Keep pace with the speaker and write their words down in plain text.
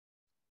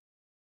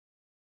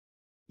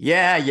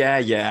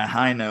Yeah.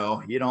 I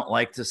know. You don't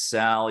like to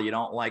sell. You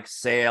don't like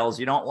sales.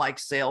 You don't like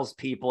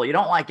salespeople. You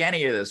don't like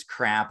any of this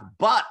crap.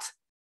 But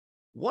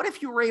what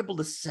if you were able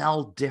to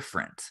sell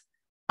different?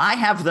 I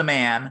have the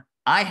man.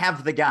 I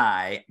have the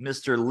guy,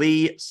 Mr.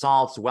 Lee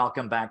Salz.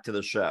 Welcome back to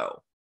the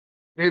show.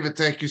 David,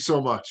 thank you so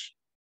much.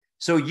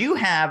 So you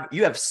have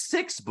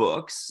 6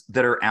 books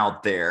that are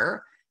out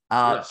there.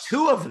 Yes.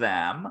 2 of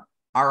them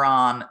are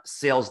on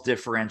sales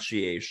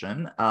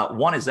differentiation.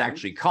 One is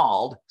actually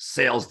called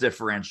Sales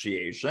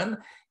Differentiation.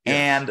 Yes.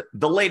 And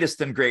the latest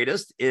and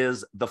greatest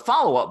is the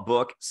follow-up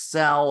book,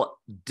 Sell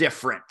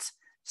Different.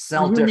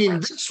 Sell You Different. mean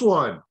this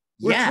one?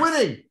 We're Yes.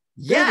 twinning.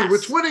 Yes. David, we're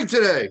twinning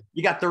today.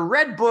 You got the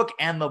red book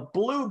and the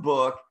blue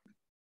book.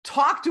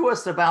 Talk to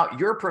us about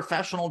your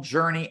professional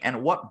journey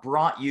and what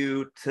brought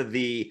you to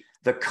the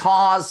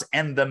cause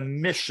and the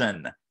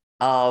mission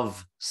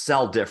of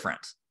Sell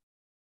Different.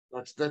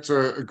 That's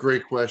a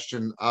great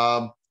question.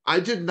 I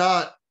did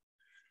not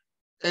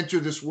enter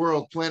this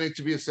world planning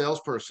to be a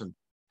salesperson.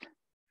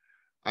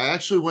 I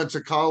actually went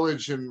to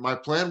college and my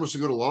plan was to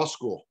go to law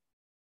school,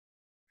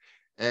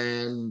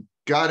 and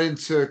got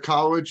into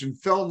college and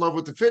fell in love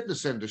with the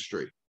fitness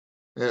industry.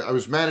 I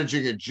was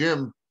managing a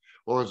gym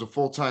while I was a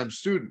full-time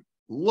student.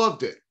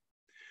 Loved it.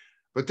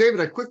 But David,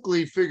 I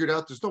quickly figured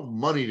out there's no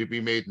money to be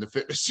made in the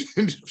fitness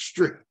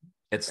industry.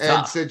 It's and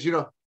tough. Said,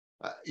 it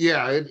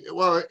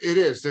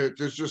is.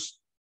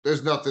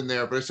 There's nothing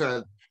there. But I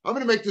said, I'm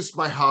going to make this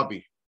my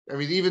hobby. I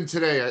mean, even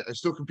today, I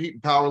still compete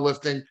in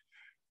powerlifting.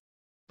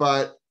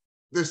 But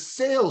the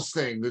sales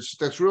thing,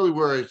 that's really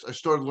where I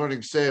started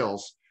learning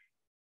sales.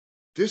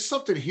 There's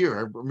something here.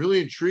 I'm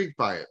really intrigued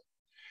by it.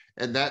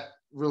 And that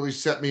really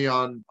set me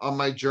on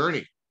my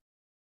journey.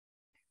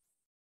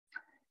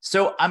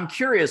 So I'm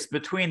curious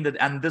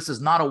and this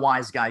is not a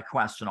wise guy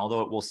question, although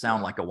it will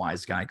sound like a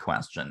wise guy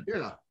question.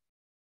 Yeah.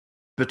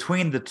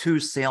 Between the 2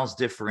 sales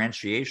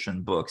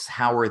differentiation books,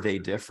 how are they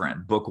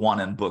different? Book 1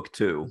 and book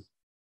 2.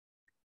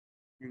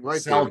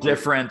 Right, Sell David.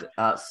 Different,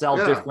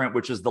 Different,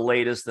 which is the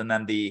latest, and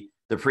then the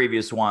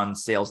previous one,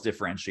 Sales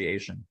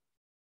Differentiation.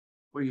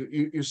 Well,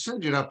 you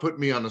said you're not putting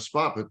me on the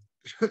spot, but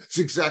it's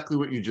exactly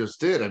what you just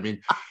did. I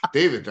mean,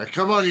 David, I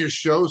come on your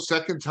show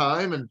second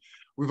time, and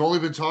we've only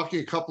been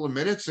talking a couple of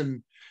minutes,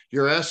 and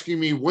you're asking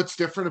me what's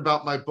different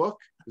about my book.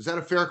 Is that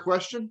a fair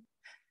question?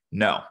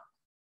 No.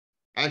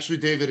 Actually,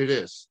 David, it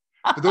is.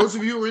 For those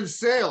of you who are in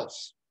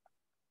sales,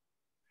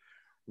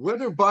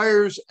 whether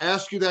buyers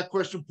ask you that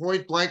question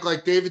point blank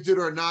like David did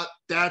or not,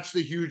 that's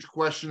the huge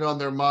question on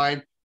their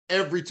mind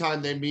every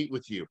time they meet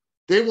with you.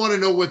 They want to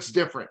know what's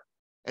different.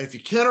 And if you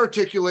can't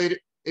articulate it,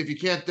 if you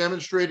can't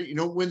demonstrate it, you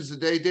know what wins the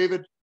day,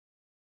 David?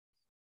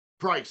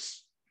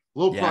 Price.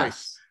 Low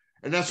price.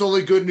 And that's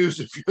only good news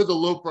if you're the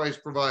low price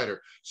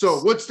provider.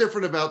 So what's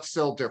different about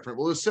Sell Different?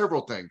 Well, there's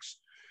several things.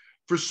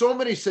 For so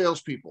many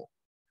salespeople,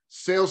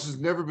 sales has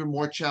never been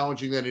more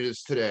challenging than it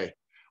is today.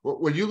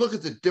 When you look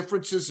at the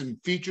differences in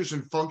features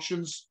and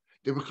functions,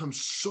 they become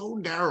so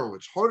narrow.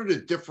 It's harder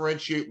to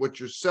differentiate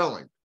what you're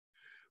selling.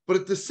 But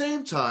at the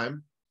same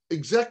time,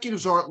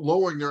 executives aren't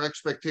lowering their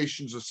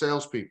expectations of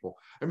salespeople.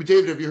 I mean,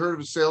 David, have you heard of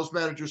a sales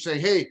manager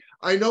saying, hey,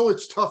 I know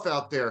it's tough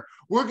out there.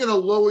 We're going to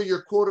lower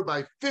your quota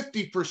by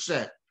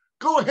 50%.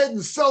 Go ahead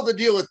and sell the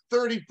deal at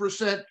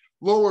 30%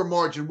 lower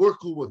margin. We're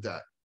cool with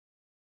that.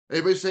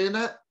 Anybody saying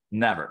that?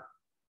 Never.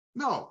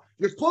 No.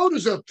 Your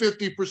quota's up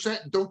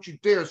 50%, and don't you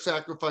dare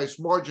sacrifice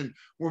margin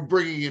when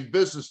bringing in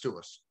business to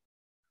us.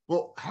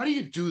 Well, how do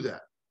you do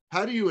that?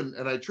 How do you,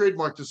 and I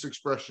trademarked this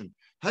expression,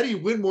 how do you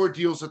win more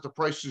deals at the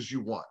prices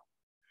you want?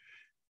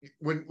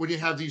 When you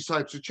have these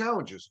types of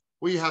challenges,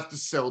 well, you have to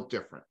sell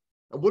different.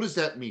 And what does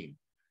that mean?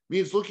 It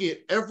means looking at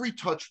every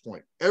touch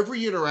point,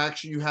 every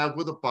interaction you have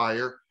with a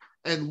buyer,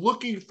 and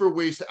looking for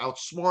ways to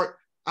outsmart,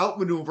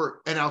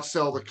 outmaneuver, and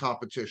outsell the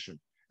competition.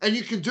 And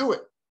you can do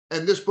it.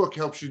 And this book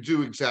helps you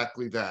do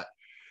exactly that.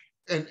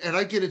 And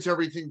I get into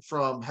everything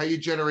from how you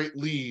generate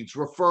leads,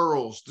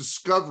 referrals,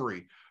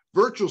 discovery,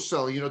 virtual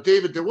selling. You know,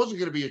 David, there wasn't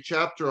going to be a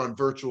chapter on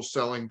virtual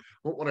selling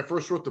when I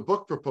first wrote the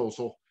book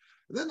proposal.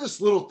 And then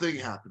this little thing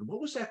happened. What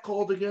was that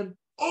called again?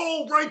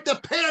 Oh, right, the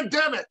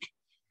pandemic.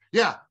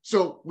 Yeah,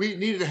 so we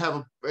needed to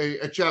have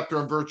a chapter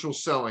on virtual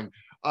selling.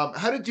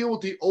 How to deal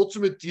with the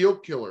ultimate deal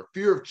killer,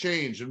 fear of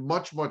change, and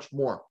much, much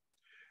more.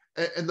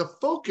 And the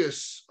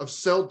focus of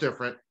Sell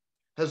Different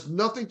has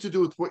nothing to do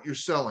with what you're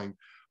selling,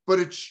 but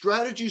it's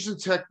strategies and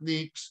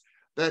techniques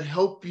that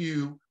help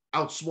you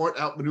outsmart,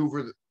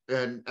 outmaneuver,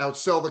 and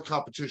outsell the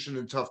competition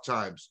in tough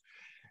times.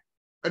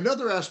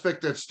 Another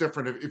aspect that's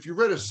different, if you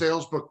read a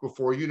sales book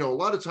before, you know, a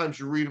lot of times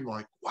you read them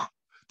like, wow,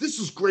 this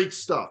is great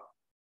stuff,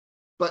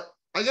 but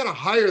I got to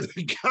hire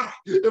the guy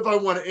if I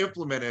want to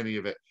implement any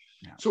of it.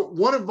 Yeah. So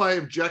one of my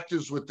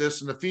objectives with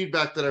this, and the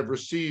feedback that I've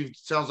received,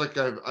 sounds like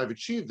I've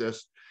achieved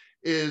this,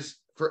 is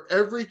for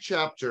every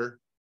chapter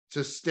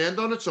to stand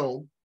on its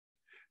own,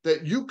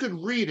 that you could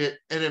read it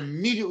and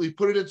immediately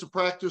put it into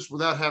practice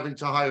without having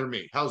to hire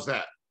me. How's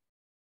that?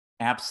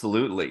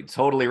 Absolutely.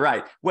 Totally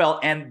right. Well,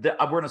 and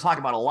we're going to talk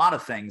about a lot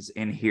of things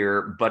in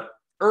here, but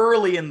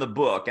early in the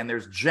book, and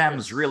there's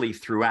gems really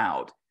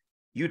throughout,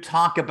 you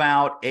talk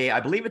about I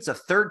believe it's a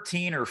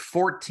 13 or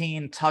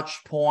 14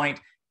 touch point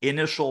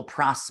initial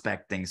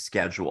prospecting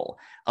schedule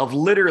of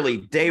literally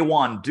day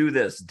 1, do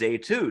this, day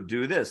 2,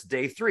 do this,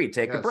 day 3,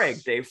 take a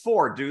break, day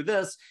 4, do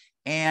this.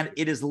 And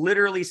it is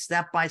literally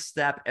step by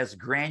step, as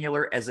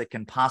granular as it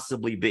can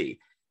possibly be.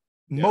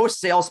 Most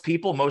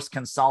salespeople, most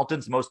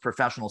consultants, most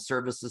professional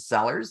services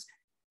sellers,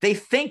 they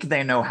think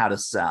they know how to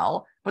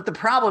sell, but the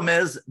problem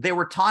is they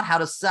were taught how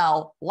to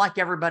sell like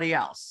everybody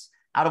else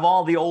out of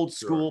all the old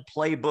school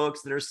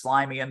playbooks that are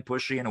slimy and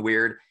pushy and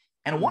weird.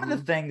 And one of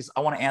the things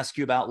I want to ask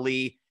you about,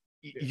 Lee,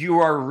 you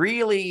are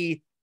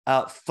really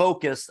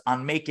focused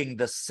on making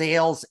the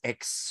sales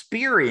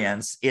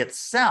experience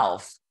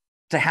itself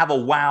to have a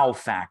wow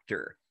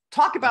factor.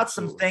 Talk about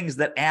some things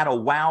that add a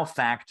wow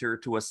factor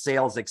to a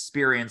sales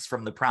experience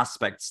from the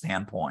prospect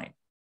standpoint.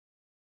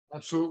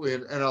 Absolutely.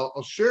 And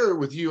I'll share it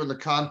with you in the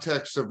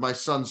context of my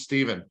son,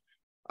 Steven.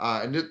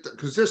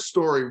 Because this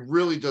story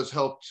really does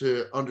help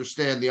to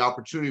understand the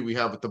opportunity we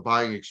have with the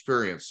buying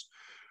experience.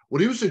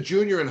 When he was a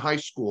junior in high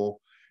school,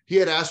 he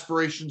had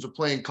aspirations of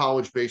playing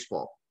college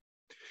baseball.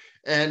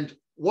 And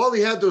while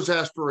he had those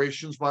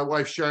aspirations, my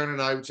wife Sharon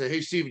and I would say,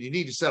 hey, Steven, you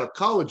need to set up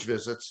college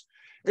visits.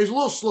 And he's a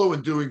little slow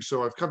in doing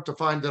so. I've come to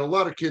find that a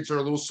lot of kids are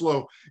a little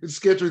slow in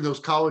scheduling those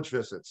college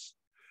visits.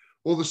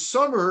 Well, the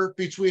summer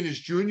between his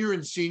junior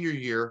and senior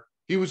year,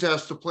 he was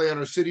asked to play on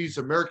our city's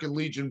American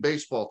Legion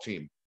baseball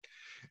team.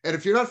 And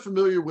if you're not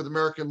familiar with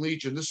American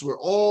Legion, this is where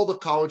all the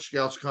college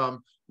scouts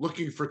come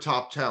looking for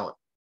top talent.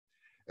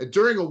 And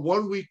during a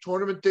 1-week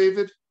tournament,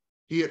 David,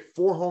 he hit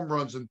 4 home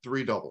runs and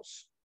 3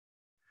 doubles.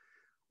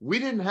 We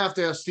didn't have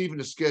to ask Steven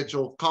to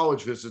schedule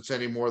college visits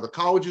anymore. The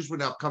colleges were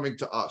now coming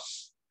to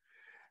us.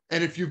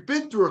 And if you've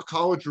been through a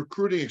college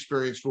recruiting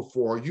experience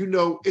before, you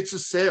know it's a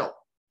sale.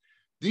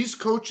 These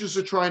coaches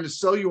are trying to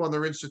sell you on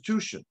their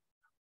institution,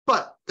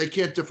 but they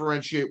can't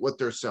differentiate what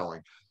they're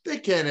selling. They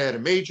can't add a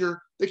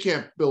major. They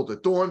can't build a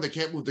dorm. They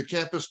can't move the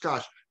campus.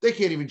 Gosh, they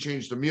can't even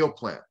change the meal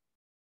plan.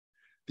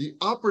 The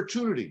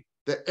opportunity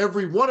that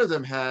every one of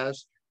them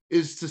has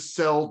is to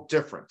sell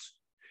different.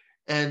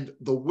 And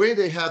the way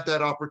they have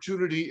that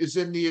opportunity is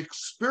in the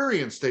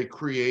experience they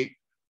create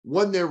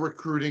when they're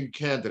recruiting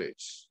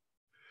candidates.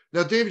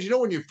 Now, David, you know,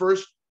 when you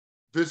first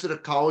visit a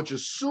college,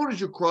 as soon as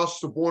you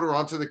cross the border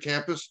onto the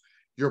campus,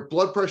 your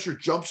blood pressure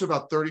jumps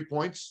about 30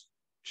 points.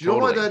 Do you know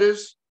why that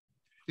is?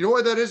 You know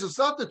why that is? It's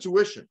not the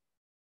tuition.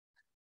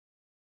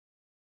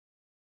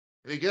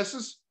 Any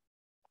guesses?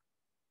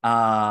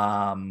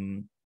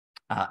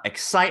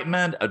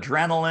 Excitement,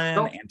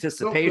 adrenaline,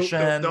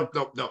 anticipation.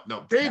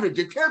 No. David,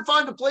 you can't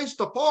find a place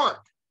to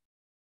park.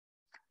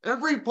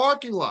 Every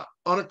parking lot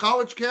on a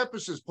college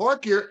campus is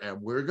park here,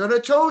 and we're going to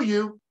tow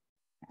you.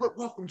 But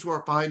welcome to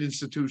our fine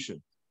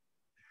institution.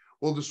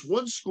 Well, this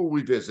one school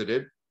we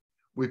visited,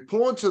 we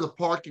pull into the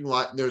parking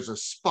lot, and there's a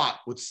spot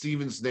with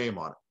Steven's name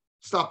on it.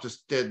 Stopped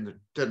us dead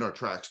in our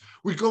tracks.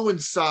 We go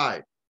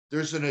inside.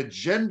 There's an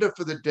agenda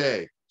for the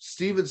day.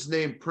 Steven's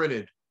name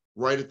printed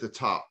right at the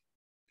top.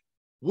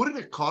 What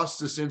did it cost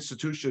this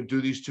institution to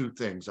do these 2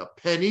 things? A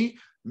penny,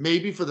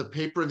 maybe, for the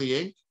paper and the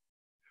ink.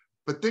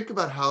 But think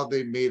about how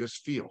they made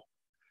us feel.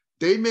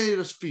 They made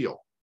us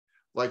feel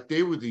like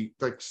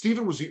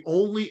Steven was the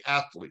only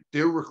athlete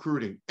they were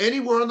recruiting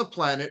anywhere on the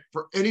planet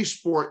for any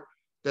sport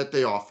that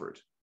they offered.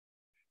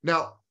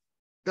 Now,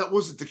 that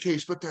wasn't the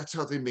case, but that's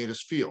how they made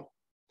us feel.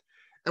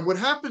 And what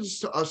happens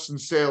to us in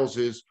sales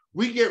is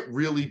we get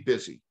really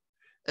busy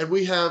and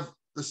we have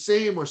the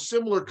same or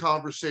similar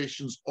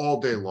conversations all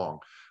day long.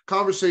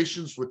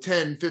 Conversations with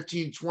 10,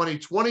 15, 20,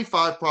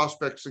 25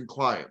 prospects and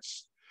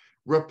clients.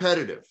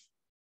 Repetitive.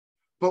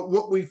 But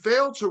what we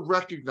fail to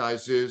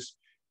recognize is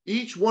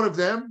each one of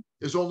them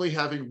is only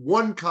having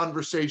one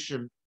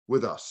conversation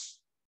with us.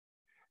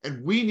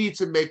 And we need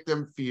to make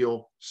them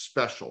feel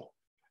special.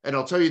 And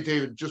I'll tell you,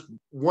 David, just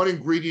one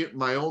ingredient in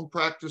my own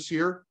practice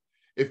here.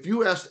 If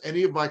you asked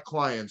any of my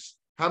clients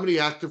how many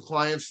active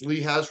clients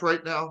Lee has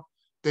right now,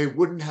 they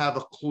wouldn't have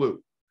a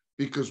clue.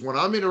 Because when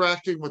I'm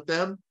interacting with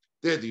them,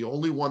 they're the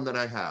only one that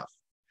I have.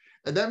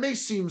 And that may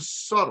seem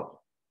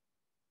subtle,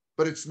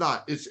 but it's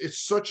not.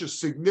 It's such a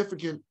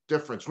significant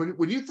difference.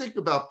 When you think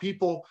about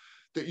people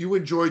that you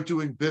enjoy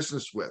doing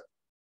business with,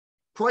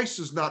 price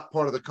is not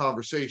part of the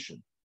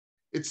conversation.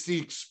 It's the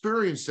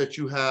experience that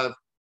you have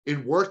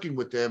in working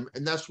with them.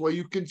 And that's why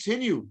you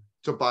continue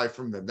to buy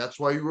from them. That's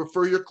why you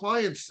refer your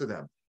clients to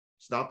them.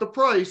 It's not the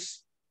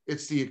price,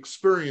 it's the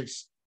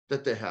experience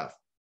that they have.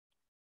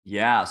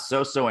 Yeah,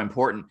 so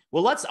important.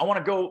 Well, I want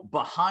to go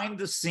behind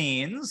the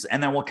scenes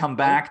and then we'll come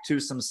back to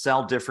some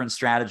sell different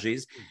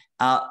strategies.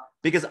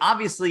 Because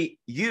obviously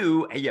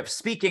you have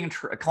speaking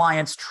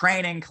clients,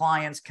 training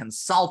clients,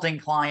 consulting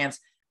clients.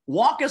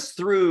 Walk us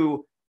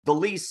through the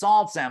Lee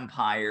Salz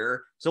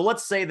empire. So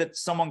let's say that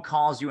someone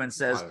calls you and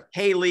says,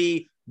 hey,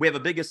 Lee, we have a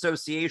big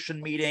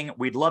association meeting.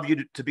 We'd love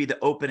you to be the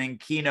opening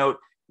keynote.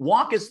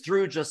 Walk us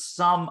through just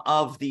some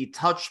of the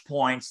touch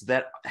points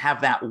that have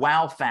that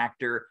wow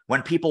factor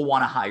when people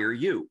want to hire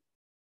you.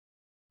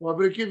 Well, I'm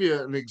going to give you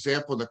an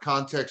example in the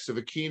context of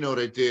a keynote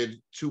I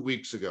did 2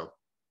 weeks ago.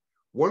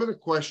 one of the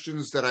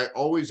questions that I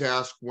always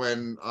ask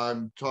when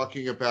I'm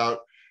talking about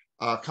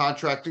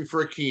contracting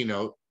for a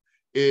keynote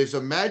is,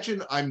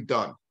 imagine I'm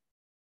done.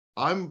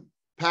 I'm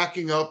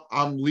packing up,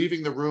 I'm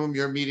leaving the room,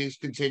 your meeting's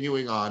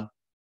continuing on.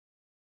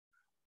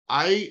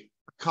 I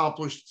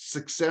accomplished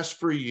success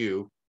for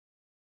you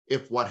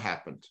if what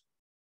happened?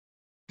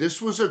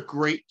 This was a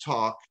great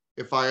talk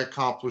if I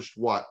accomplished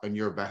what on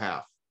your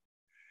behalf?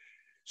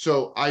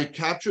 So I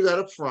capture that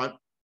up front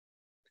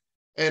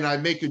and I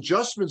make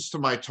adjustments to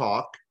my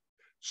talk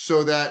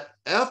so that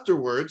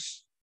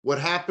afterwards, what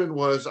happened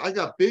was I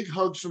got big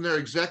hugs from their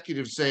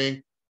executives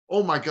saying,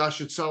 oh my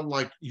gosh, it sounded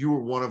like you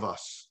were one of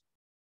us.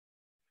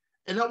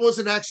 And that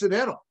wasn't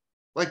accidental.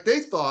 Like they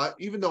thought,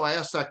 even though I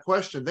asked that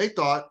question, they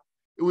thought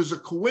it was a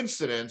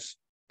coincidence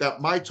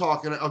that my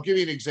talk, and I'll give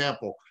you an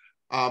example.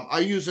 I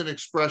use an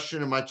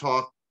expression in my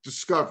talk,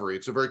 discovery.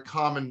 It's a very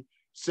common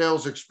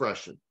sales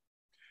expression,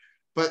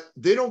 but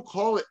they don't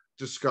call it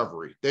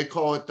discovery. They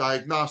call it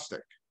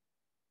diagnostic.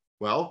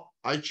 Well,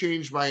 I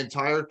changed my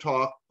entire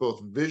talk,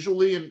 both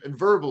visually and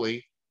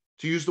verbally,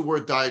 to use the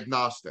word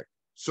diagnostic.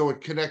 So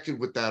it connected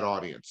with that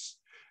audience.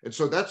 And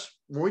so that's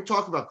when we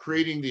talk about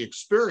creating the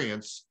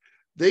experience,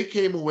 they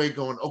came away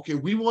going, okay,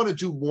 we want to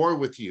do more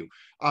with you.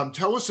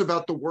 Tell us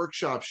about the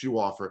workshops you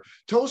offer.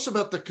 Tell us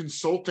about the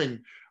consulting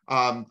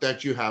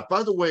that you have.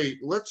 By the way,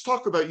 let's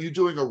talk about you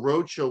doing a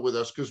roadshow with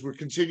us because we're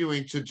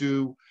continuing to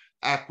do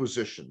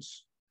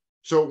acquisitions.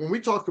 So when we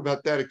talk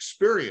about that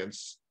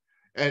experience,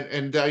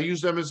 and I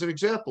use them as an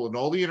example, and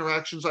all the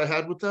interactions I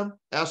had with them,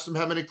 asked them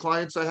how many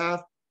clients I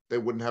have, they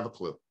wouldn't have a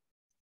clue.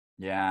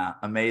 Yeah,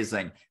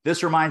 amazing.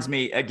 This reminds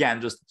me,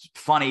 again, just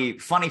funny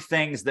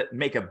things that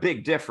make a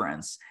big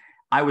difference.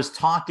 I was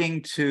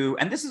talking to,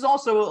 and this is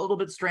also a little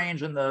bit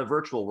strange in the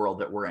virtual world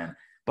that we're in,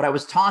 but I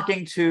was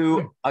talking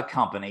to a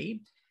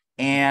company,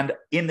 and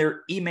in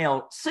their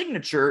email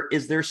signature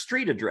is their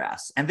street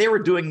address. And they were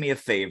doing me a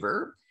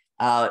favor.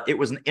 It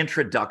was an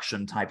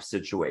introduction type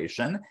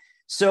situation.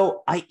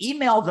 So I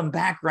emailed them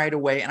back right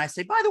away. And I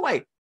say, by the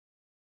way,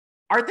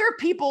 are there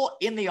people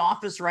in the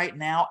office right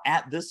now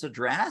at this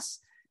address?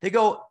 They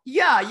go,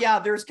 yeah,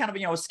 there's kind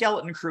of, a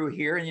skeleton crew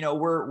here. And,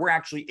 we're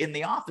actually in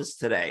the office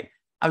today.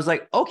 I was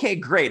like, okay,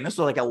 great. And this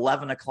was like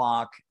 11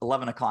 o'clock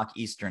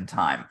Eastern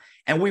time.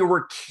 And we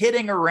were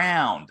kidding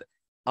around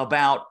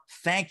about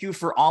thank you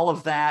for all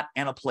of that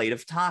and a plate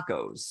of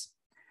tacos.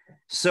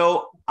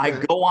 So I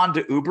go on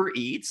to Uber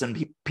Eats,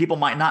 and people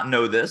might not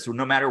know this.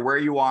 No matter where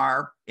you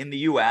are in the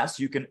US,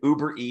 you can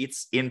Uber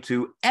Eats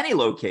into any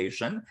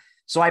location.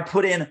 So I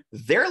put in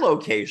their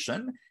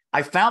location.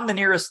 I found the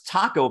nearest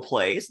taco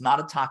place, not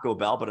a Taco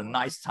Bell, but a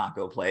nice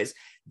taco place.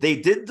 They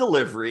did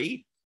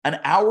delivery. An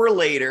hour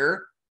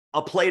later,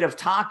 a plate of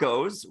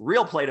tacos,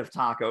 real plate of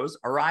tacos,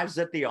 arrives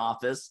at the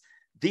office.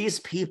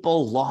 These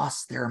people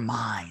lost their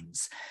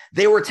minds.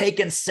 They were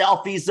taking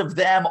selfies of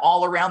them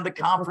all around the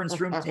conference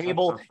room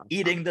table,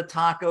 eating the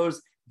tacos.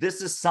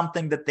 This is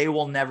something that they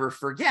will never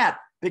forget,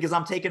 because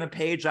I'm taking a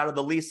page out of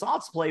the Lee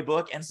Salz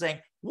playbook and saying,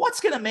 what's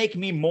going to make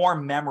me more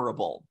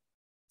memorable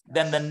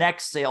than the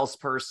next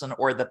salesperson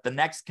or that the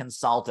next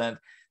consultant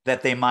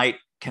that they might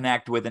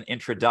connect with an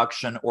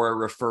introduction or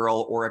a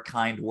referral or a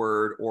kind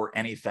word or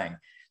anything.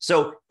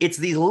 So it's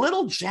these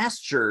little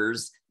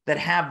gestures that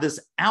have this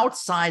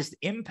outsized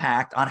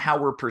impact on how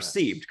we're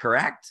perceived,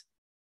 correct?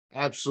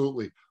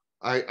 Absolutely.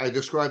 I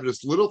describe it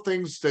as little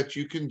things that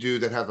you can do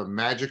that have a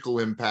magical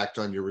impact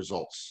on your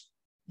results.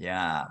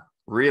 Yeah,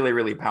 really,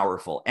 really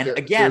powerful. And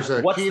again,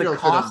 what's the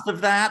cost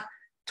of that?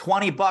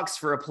 $20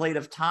 for a plate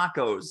of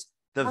tacos.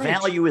 The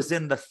value is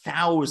in the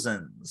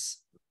thousands.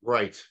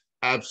 Right.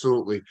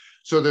 Absolutely.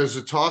 So there's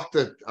a talk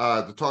that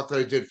the talk that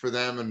I did for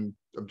them, and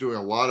I'm doing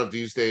a lot of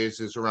these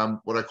days, is around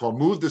what I call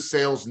move the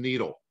sales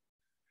needle.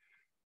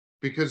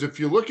 Because if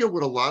you look at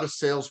what a lot of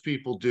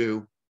salespeople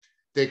do,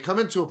 they come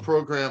into a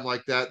program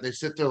like that and they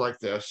sit there like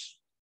this.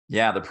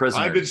 Yeah, the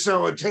prisoner. I've been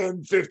selling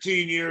 10,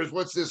 15 years.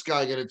 What's this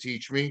guy going to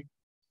teach me?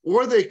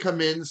 Or they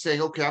come in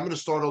saying, okay, I'm going to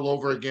start all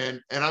over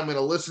again, and I'm going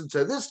to listen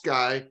to this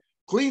guy,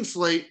 clean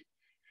slate.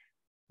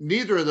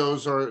 Neither of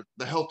those are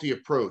the healthy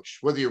approach.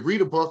 Whether you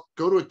read a book,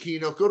 go to a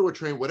keynote, go to a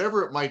training,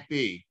 whatever it might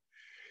be,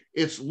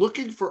 it's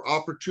looking for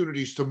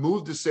opportunities to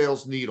move the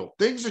sales needle,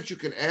 things that you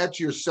can add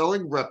to your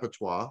selling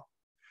repertoire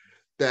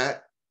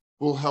that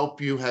will help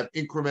you have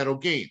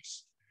incremental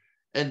gains.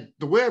 And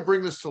the way I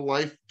bring this to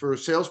life for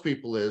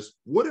salespeople is,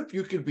 what if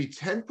you could be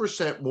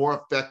 10%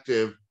 more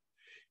effective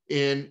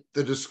in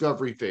the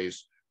discovery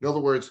phase? In other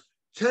words,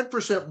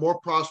 10% more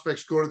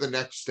prospects go to the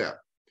next step,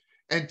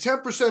 and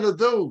 10% of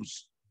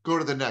those go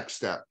to the next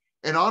step,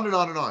 and on and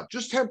on and on.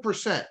 Just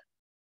 10%.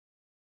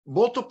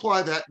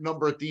 Multiply that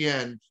number at the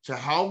end to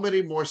how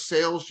many more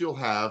sales you'll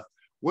have,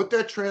 what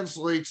that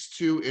translates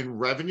to in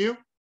revenue,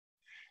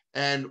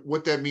 and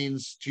what that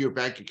means to your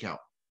bank account.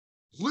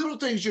 Little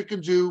things you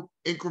can do,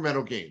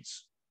 incremental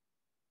gains.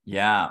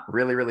 Yeah,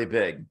 really, really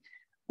big.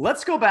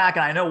 Let's go back.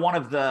 And I know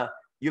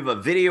you have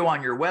a video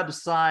on your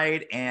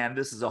website, and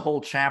this is a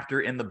whole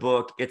chapter in the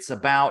book. It's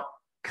about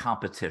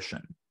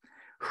competition.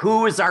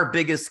 Who is our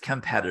biggest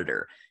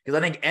competitor? Because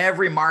I think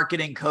every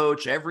marketing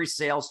coach, every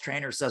sales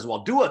trainer says,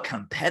 well, do a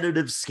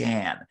competitive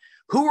scan.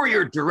 Who are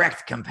your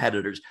direct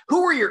competitors?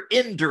 Who are your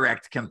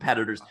indirect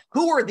competitors?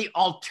 Who are the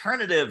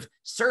alternative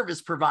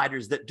service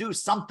providers that do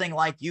something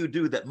like you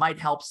do that might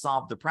help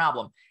solve the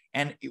problem?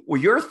 And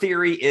your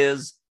theory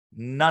is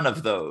none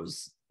of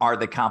those are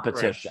the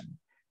competition. Right.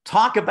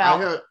 Talk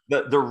about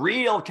the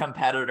real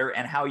competitor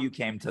and how you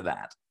came to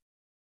that.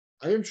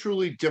 I am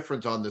truly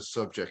different on this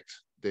subject,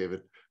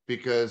 David,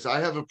 because I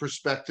have a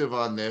perspective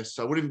on this.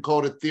 I wouldn't even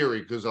call it a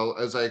theory because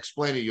as I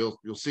explain it, you'll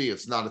see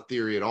it's not a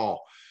theory at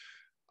all.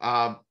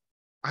 I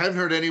haven't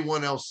heard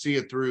anyone else see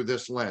it through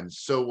this lens.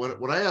 So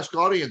when I ask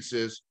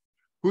audiences,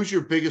 who's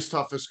your biggest,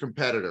 toughest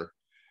competitor?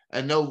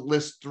 And they'll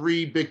list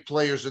 3 big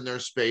players in their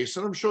space.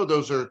 And I'm sure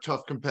those are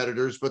tough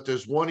competitors, but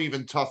there's one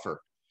even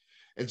tougher.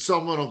 And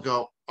someone will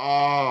go,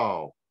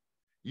 oh,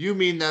 you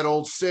mean that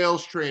old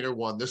sales trainer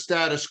one, the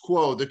status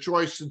quo, the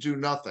choice to do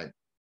nothing.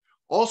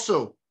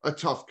 Also a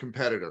tough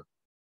competitor,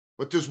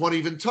 but there's one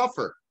even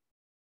tougher.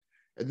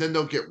 And then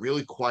they'll get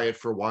really quiet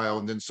for a while.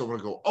 And then someone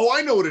will go, oh,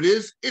 I know what it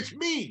is. It's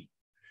me.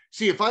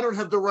 See, if I don't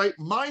have the right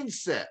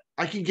mindset,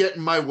 I can get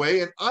in my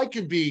way and I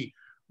can be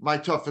my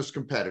toughest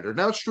competitor.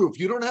 Now, it's true. If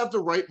you don't have the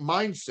right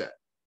mindset,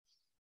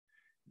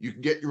 you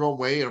can get your own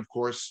way and, of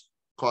course,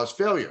 cause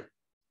failure.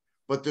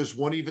 But there's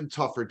one even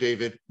tougher,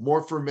 David,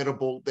 more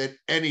formidable than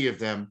any of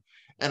them.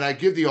 And I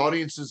give the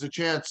audiences a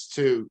chance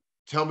to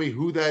tell me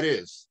who that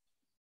is.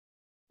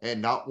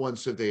 And not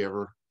once have they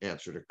ever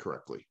answered it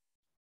correctly.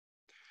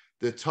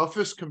 The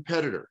toughest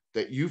competitor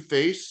that you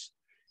face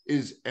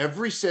is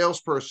every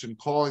salesperson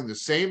calling the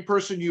same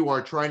person you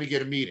are trying to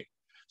get a meeting.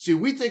 See,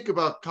 we think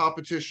about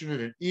competition in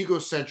an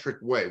egocentric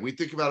way. We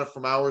think about it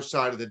from our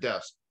side of the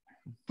desk.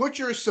 Put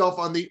yourself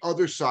on the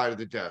other side of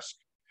the desk.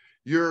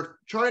 You're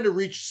trying to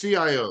reach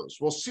CIOs.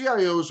 Well,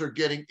 CIOs are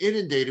getting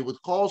inundated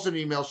with calls and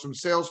emails from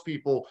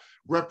salespeople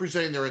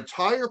representing their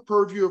entire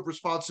purview of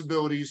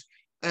responsibilities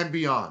and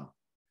beyond.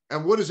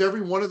 And what does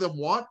every one of them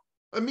want?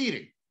 A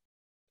meeting.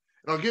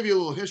 And I'll give you a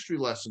little history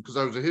lesson because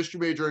I was a history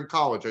major in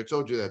college. I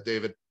told you that,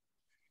 David.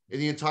 In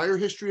the entire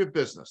history of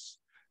business,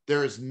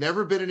 there has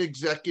never been an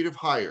executive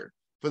hired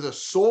for the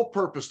sole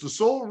purpose, the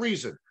sole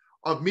reason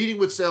of meeting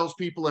with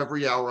salespeople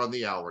every hour on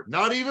the hour,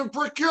 not even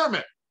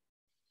procurement.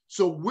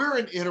 So we're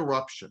an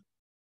interruption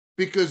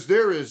because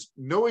there is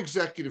no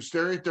executive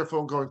staring at their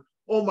phone going,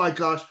 oh my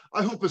gosh,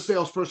 I hope a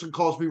salesperson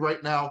calls me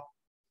right now.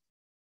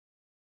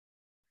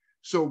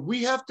 So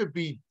we have to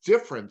be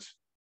different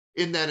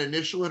in that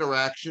initial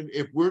interaction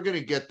if we're going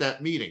to get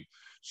that meeting.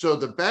 So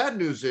the bad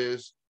news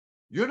is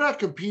you're not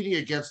competing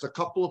against a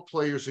couple of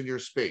players in your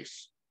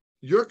space.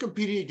 You're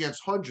competing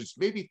against hundreds,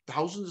 maybe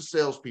thousands of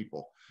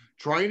salespeople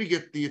trying to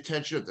get the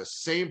attention of the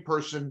same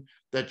person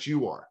that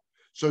you are.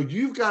 So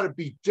you've got to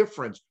be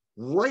different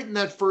right in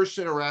that first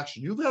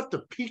interaction. You have to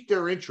pique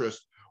their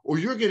interest or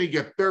you're going to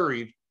get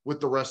buried with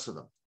the rest of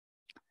them.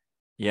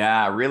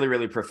 Yeah, really,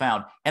 really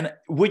profound. And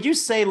would you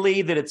say,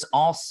 Lee, that it's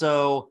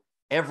also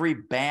every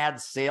bad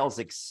sales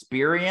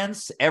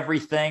experience,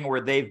 everything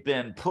where they've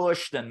been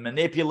pushed and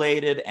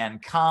manipulated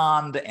and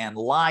conned and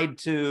lied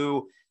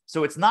to?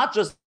 So it's not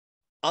just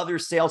other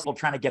salespeople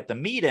trying to get the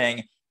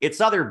meeting,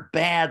 it's other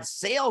bad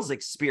sales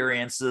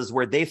experiences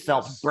where they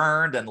felt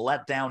burned and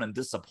let down and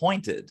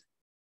disappointed.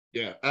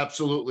 Yeah,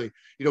 absolutely.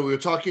 You know, we were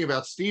talking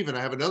about Stephen.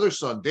 I have another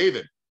son,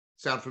 David.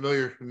 Sound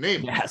familiar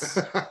name? Yes.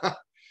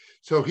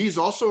 So he's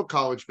also a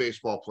college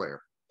baseball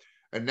player,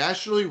 a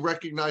nationally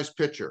recognized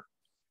pitcher.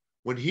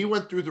 When he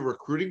went through the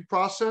recruiting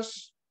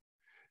process,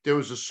 there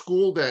was a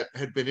school that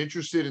had been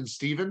interested in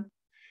Stephen.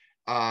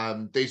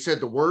 They said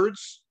the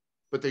words,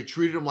 but they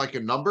treated him like a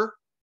number.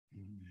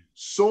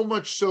 So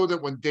much so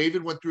that when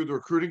David went through the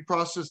recruiting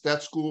process,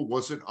 that school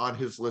wasn't on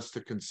his list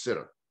to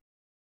consider.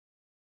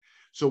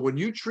 So when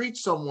you treat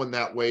someone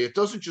that way, it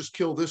doesn't just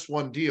kill this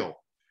one deal.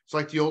 It's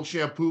like the old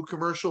shampoo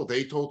commercial.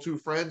 They told 2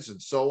 friends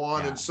and so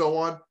on and so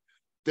on.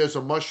 There's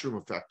a mushroom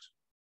effect.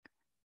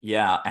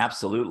 Yeah,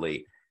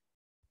 absolutely.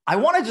 I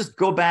want to just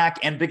go back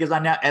and because I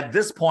know at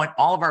this point,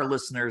 all of our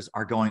listeners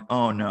are going,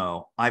 oh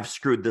no, I've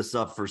screwed this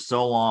up for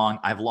so long.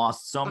 I've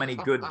lost so many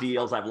good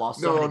deals. I've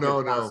lost so many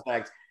good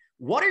prospects.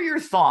 What are your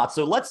thoughts?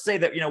 So let's say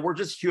that, we're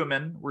just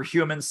human. We're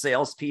human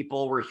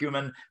salespeople. We're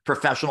human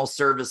professional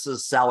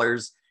services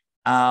sellers.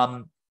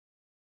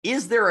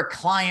 Is there a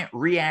client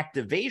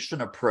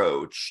reactivation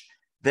approach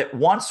that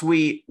once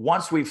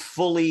we've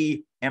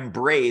fully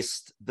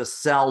embraced the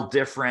sell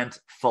different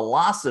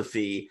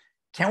philosophy,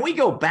 can we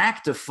go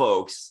back to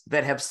folks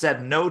that have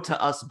said no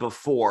to us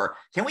before?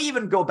 Can we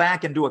even go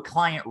back and do a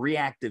client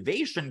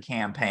reactivation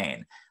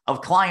campaign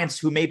of clients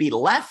who maybe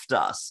left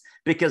us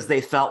because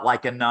they felt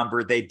like a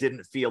number, they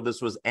didn't feel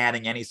this was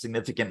adding any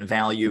significant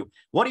value?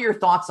 What are your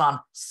thoughts on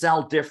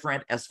sell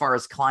different as far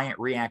as client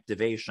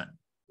reactivation?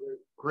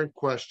 Great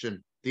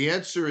question. The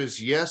answer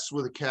is yes,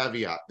 with a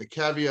caveat. The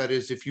caveat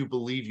is if you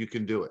believe you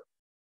can do it.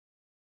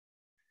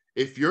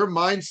 If your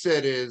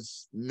mindset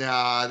is,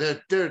 nah,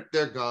 they're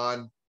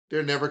gone.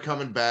 They're never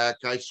coming back.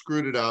 I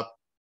screwed it up.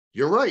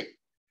 You're right.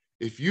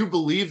 If you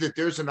believe that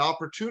there's an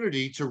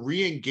opportunity to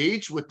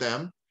re-engage with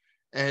them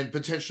and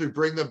potentially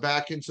bring them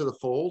back into the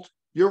fold,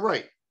 you're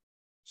right.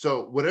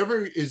 So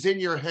whatever is in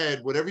your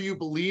head, whatever you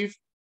believe,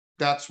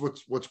 that's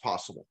what's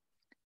possible.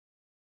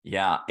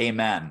 Yeah.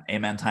 Amen.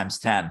 Amen times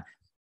 10.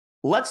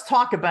 Let's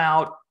talk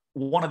about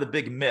one of the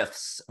big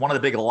myths, one of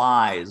the big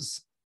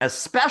lies,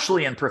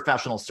 especially in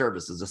professional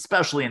services,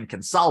 especially in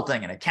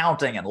consulting and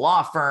accounting and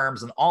law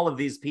firms and all of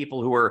these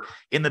people who are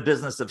in the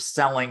business of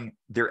selling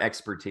their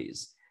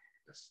expertise.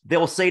 They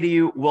will say to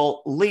you,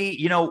 well, Lee,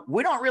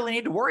 we don't really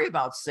need to worry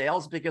about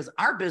sales because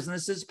our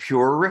business is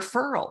pure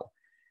referral.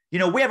 We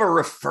have a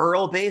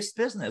referral-based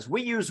business.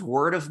 We use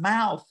word of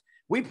mouth.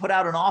 We put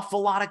out an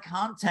awful lot of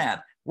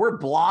content. We're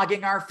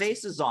blogging our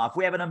faces off.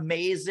 We have an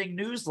amazing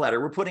newsletter.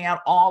 We're putting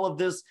out all of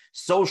this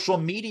social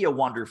media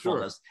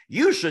wonderfulness. Sure.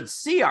 You should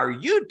see our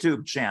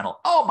YouTube channel.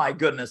 Oh my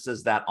goodness,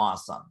 is that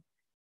awesome?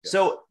 Yes.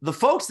 So the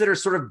folks that are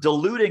sort of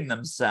deluding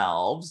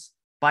themselves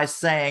by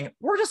saying,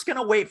 we're just going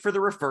to wait for the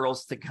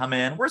referrals to come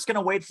in. We're just going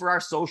to wait for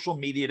our social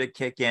media to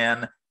kick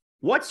in.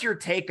 What's your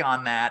take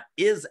on that?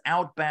 Is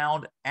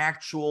outbound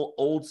actual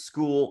old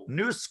school,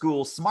 new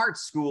school, smart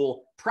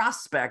school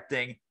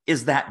prospecting,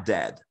 is that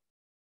dead?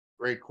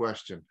 Great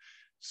question.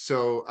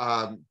 So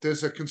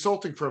there's a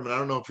consulting firm, and I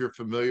don't know if you're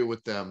familiar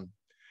with them,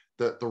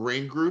 the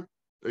Rain Group.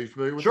 Are you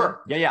familiar with them?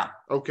 Sure. Yeah.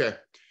 Okay.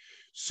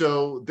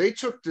 So they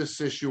took this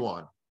issue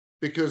on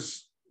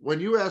because when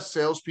you ask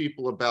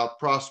salespeople about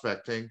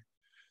prospecting,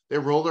 they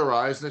roll their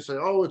eyes and they say,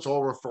 oh, it's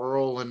all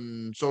referral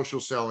and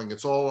social selling.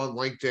 It's all on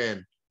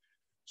LinkedIn.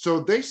 So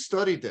they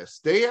studied this.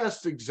 They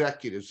asked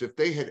executives if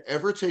they had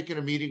ever taken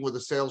a meeting with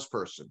a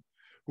salesperson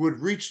who had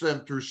reached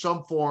them through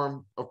some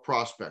form of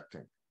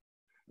prospecting.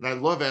 And I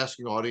love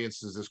asking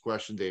audiences this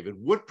question, David.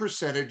 What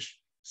percentage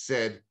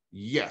said,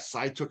 yes,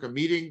 I took a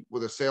meeting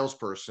with a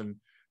salesperson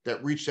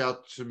that reached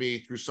out to me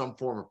through some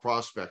form of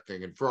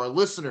prospecting? And for our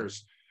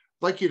listeners,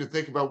 I'd like you to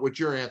think about what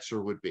your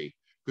answer would be.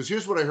 Because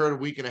here's what I heard a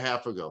week and a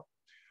half ago.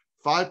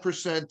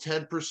 5%,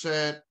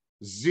 10%,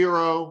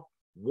 0,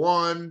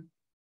 1.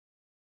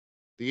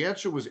 The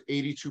answer was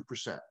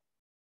 82%.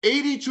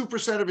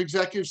 82% of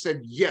executives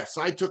said, yes,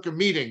 I took a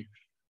meeting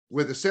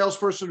with a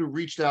salesperson who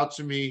reached out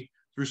to me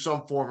through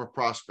some form of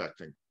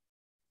prospecting.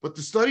 But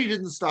the study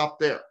didn't stop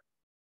there.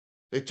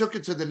 They took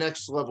it to the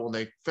next level and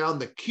they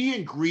found the key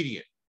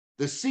ingredient,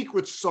 the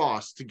secret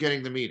sauce to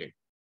getting the meeting.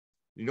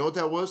 You know what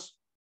that was?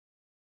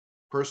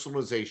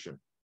 Personalization.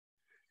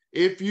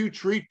 If you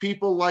treat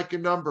people like a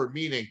number,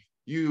 meaning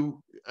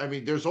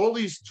there's all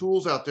these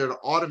tools out there to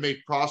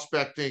automate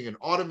prospecting and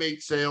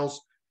automate sales.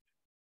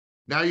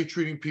 Now you're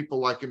treating people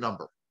like a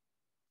number.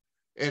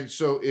 And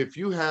so if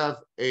you have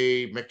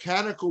a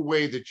mechanical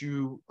way that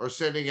you are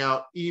sending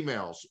out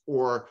emails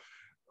or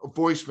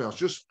voicemails,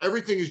 just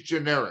everything is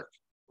generic,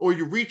 or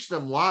you reach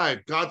them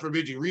live, God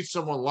forbid you reach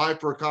someone live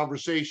for a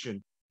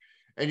conversation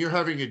and you're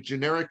having a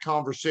generic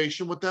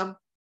conversation with them,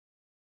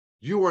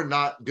 you are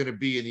not going to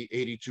be in the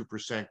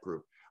 82%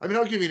 group.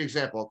 I'll give you an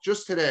example.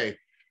 Just today,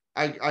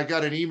 I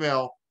got an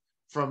email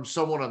from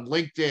someone on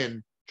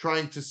LinkedIn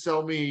trying to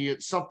sell me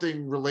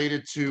something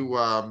related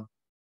to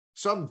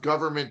some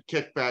government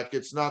kickback.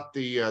 It's not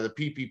the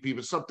PPP,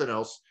 but something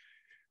else.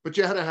 But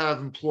you had to have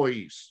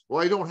employees.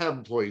 Well, I don't have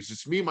employees.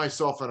 It's me,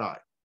 myself, and I.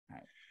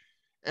 Right.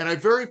 And I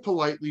very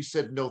politely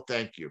said, no,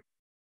 thank you.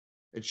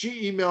 And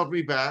she emailed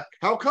me back,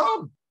 how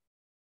come?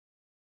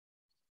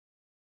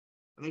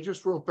 And I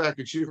just wrote back,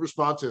 and she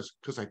responds,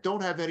 because I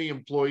don't have any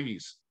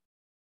employees.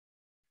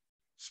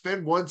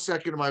 Spend 1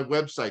 second on my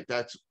website.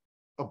 That's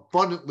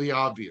abundantly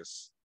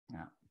obvious.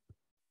 Yeah.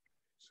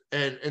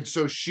 And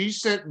so she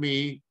sent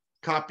me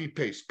copy,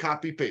 paste,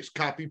 copy, paste,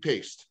 copy,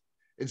 paste.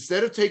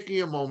 Instead of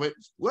taking a moment,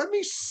 let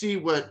me see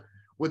what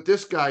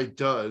this guy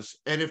does.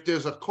 And if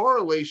there's a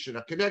correlation,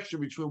 a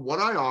connection between what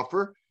I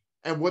offer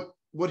and what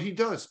he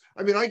does.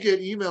 I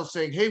get emails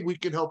saying, hey, we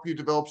can help you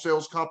develop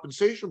sales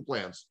compensation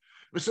plans.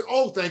 And I said,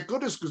 oh, thank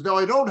goodness, because now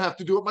I don't have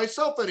to do it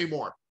myself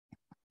anymore.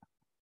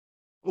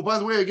 Oh, by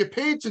the way, I get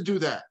paid to do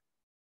that.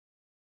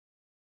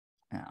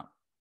 Yeah.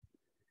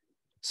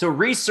 So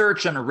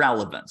research and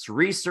relevance.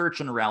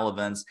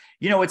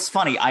 It's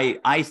funny.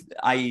 I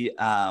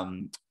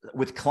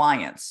with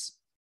clients,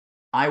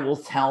 I will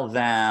tell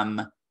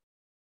them,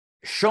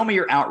 show me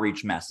your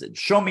outreach message,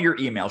 show me your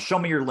email, show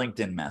me your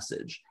LinkedIn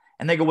message.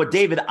 And they go, well,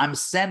 David, I'm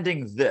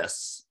sending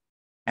this.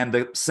 And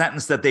the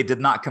sentence that they did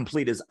not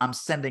complete is, I'm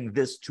sending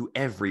this to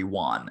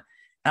everyone.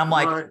 And I'm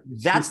like, right.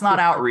 That's not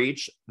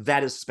outreach.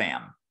 That is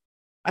spam.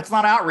 That's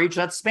not outreach.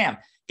 That's spam.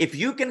 If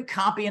you can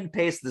copy and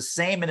paste the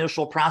same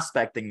initial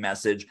prospecting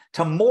message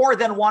to more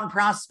than one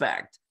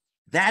prospect,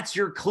 that's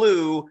your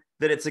clue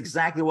that it's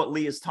exactly what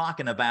Lee is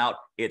talking about.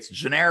 It's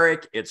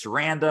generic, it's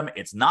random,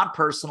 it's not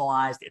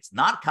personalized, it's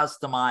not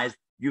customized.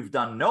 You've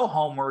done no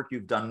homework,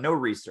 you've done no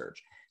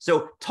research.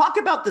 So talk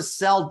about the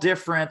sell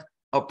different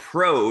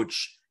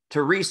approach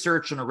to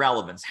research and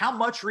relevance. How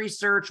much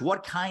research,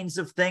 what kinds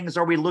of things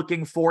are we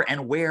looking for,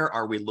 and where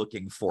are we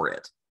looking for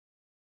it?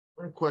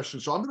 Great question.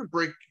 So I'm going to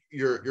break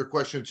your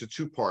question into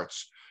two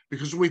parts,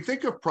 because when we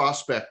think of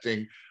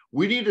prospecting,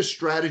 we need a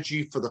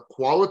strategy for the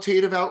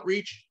qualitative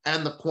outreach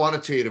and the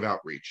quantitative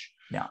outreach.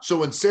 Yeah.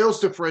 So in Sales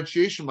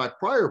Differentiation, my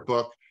prior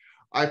book,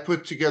 I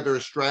put together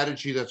a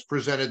strategy that's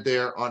presented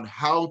there on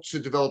how to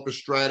develop a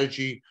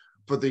strategy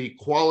for the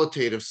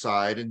qualitative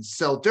side and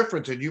sell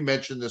different. And you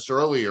mentioned this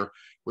earlier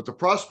with the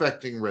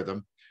prospecting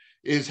rhythm,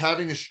 is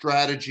having a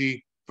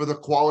strategy for the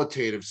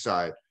qualitative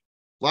side.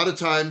 A lot of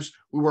times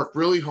we work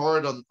really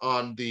hard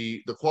on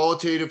the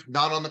qualitative,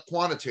 not on the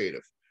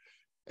quantitative.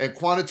 And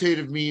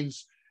quantitative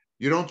means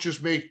you don't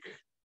just make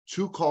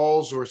 2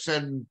 calls or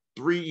send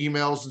 3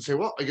 emails and say,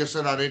 well, I guess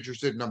I'm not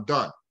interested and I'm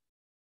done.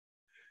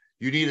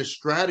 You need a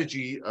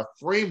strategy, a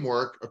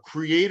framework, a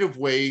creative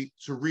way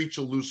to reach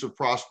elusive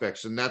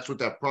prospects. And that's what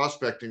that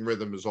prospecting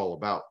rhythm is all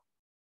about.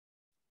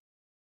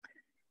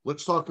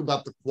 Let's talk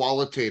about the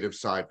qualitative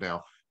side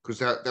now, because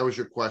that was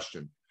your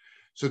question.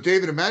 So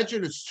David,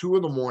 imagine it's 2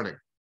 a.m.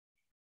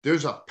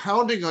 There's a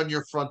pounding on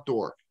your front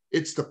door.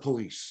 It's the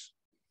police.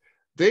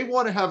 They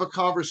want to have a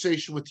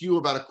conversation with you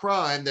about a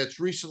crime that's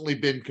recently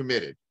been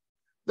committed.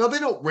 Now, they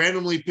don't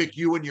randomly pick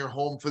you in your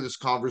home for this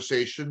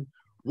conversation.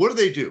 What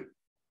do?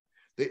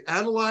 They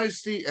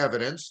analyze the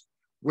evidence,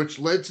 which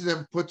led to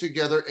them put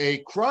together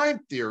a crime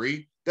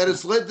theory that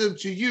has led them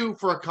to you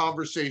for a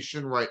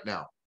conversation right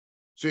now.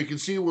 So you can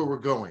see where we're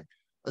going.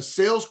 A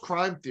sales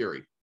crime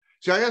theory.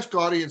 See, I ask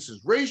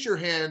audiences, raise your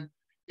hand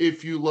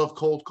if you love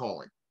cold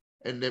calling.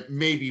 And then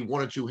maybe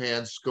 1 or 2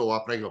 hands go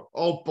up and I go,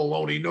 oh,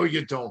 baloney, no,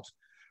 you don't.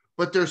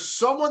 But there's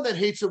someone that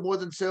hates it more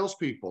than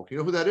salespeople. You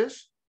know who that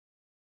is?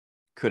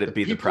 Could it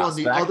be the people on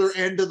the prospect? other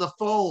end of the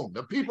phone,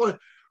 the people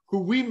who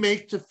we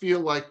make to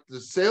feel like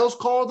the sales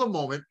call of the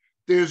moment.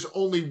 There's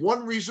only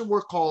one reason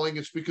we're calling.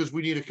 It's because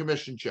we need a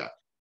commission check.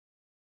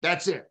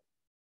 That's it.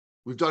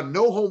 We've done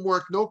no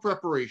homework, no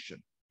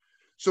preparation.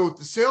 So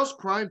the sales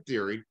crime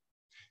theory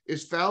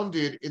is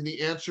founded in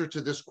the answer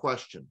to this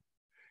question.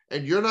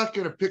 And you're not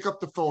going to pick up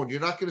the phone. You're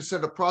not going to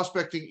send a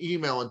prospecting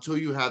email until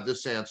you have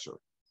this answer.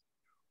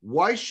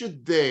 Why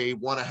should they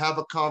want to have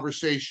a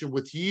conversation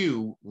with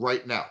you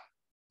right now?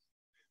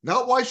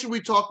 Not why should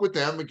we talk with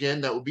them?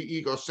 Again, that would be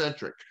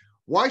egocentric.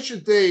 Why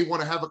should they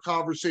want to have a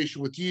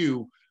conversation with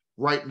you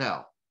right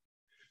now?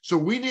 So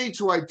we need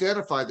to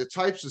identify the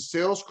types of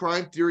sales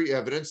crime theory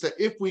evidence that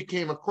if we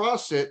came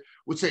across it,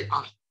 would say,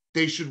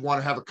 they should want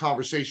to have a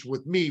conversation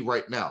with me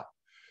right now.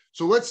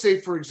 So let's say,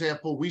 for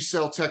example, we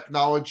sell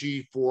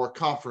technology for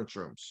conference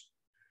rooms.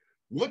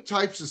 What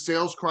types of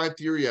sales crime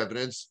theory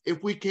evidence,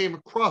 if we came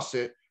across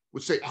it,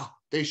 would say,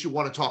 they should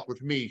want to talk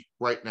with me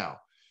right now?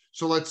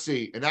 So let's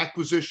see, an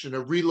acquisition,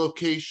 a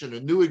relocation, a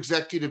new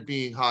executive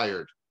being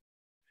hired.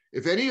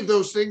 If any of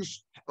those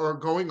things are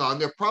going on,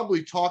 they're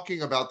probably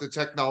talking about the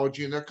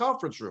technology in their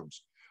conference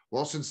rooms.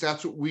 Well, since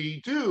that's what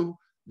we do,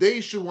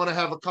 they should want to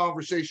have a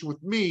conversation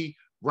with me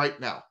right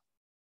now.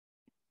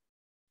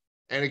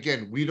 And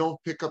again, we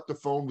don't pick up the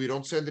phone. We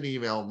don't send an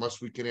email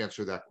unless we can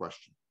answer that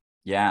question.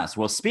 Yes.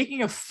 Well,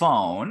 speaking of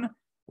phone,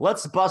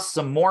 let's bust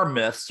some more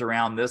myths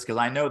around this, because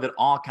I know that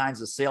all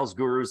kinds of sales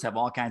gurus have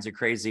all kinds of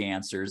crazy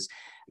answers.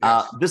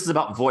 Yes. This is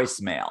about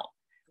voicemail.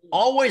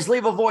 Always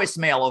leave a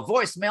voicemail. A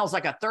voicemail is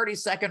like a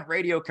 30-second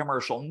radio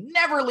commercial.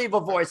 Never leave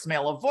a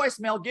voicemail. A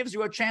voicemail gives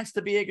you a chance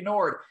to be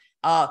ignored.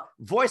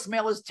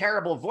 Voicemail is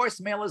terrible.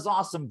 Voicemail is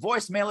awesome.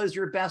 Voicemail is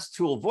your best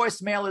tool.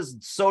 Voicemail is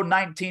so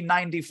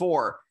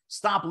 1994.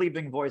 Stop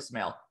leaving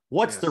voicemail.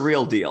 What's the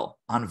real deal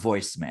on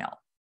voicemail?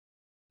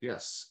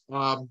 Yes.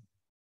 I'm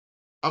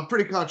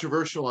pretty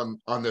controversial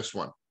on this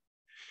one,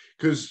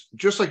 because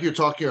just like you're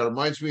talking about, it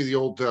reminds me of the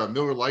old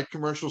Miller Lite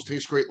commercials,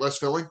 tastes great, less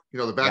filling,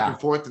 the back and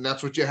forth. And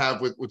that's what you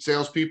have with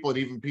salespeople and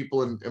even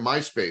people in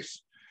my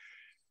space.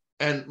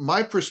 And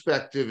my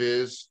perspective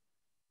is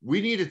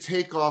we need to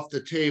take off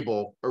the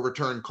table a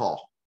return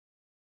call.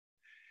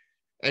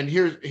 And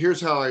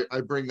here's how I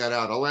bring that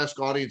out. I'll ask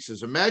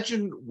audiences,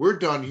 imagine we're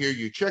done here.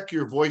 You check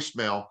your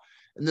voicemail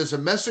and there's a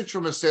message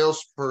from a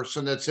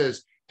salesperson that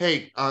says,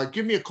 hey,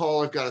 give me a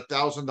call. I've got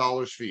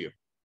 $1,000 for you.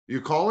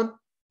 You calling?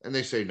 And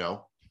they say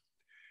no.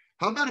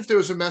 How about if there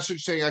was a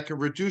message saying I can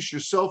reduce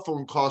your cell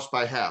phone cost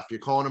by half? You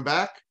calling them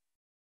back?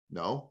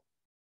 No.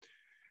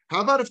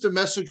 How about if the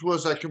message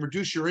was I can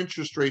reduce your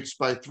interest rates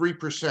by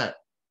 3%?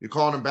 You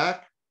calling them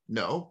back?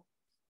 No.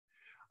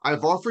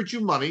 I've offered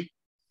you money.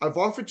 I've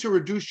offered to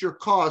reduce your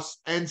costs,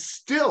 and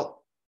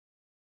still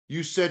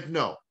you said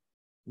no.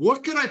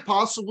 What can I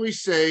possibly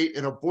say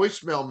in a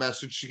voicemail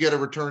message to get a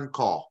return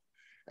call?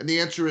 And the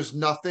answer is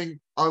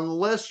nothing,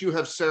 unless you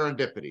have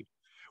serendipity.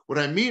 What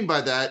I mean by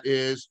that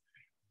is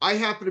I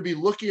happen to be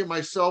looking at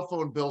my cell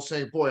phone bill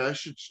saying, boy, I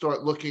should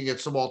start looking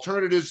at some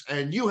alternatives.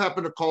 And you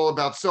happen to call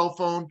about cell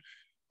phone.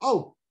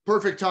 Oh,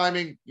 perfect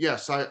timing.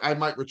 Yes, I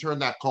might return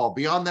that call.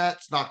 Beyond that,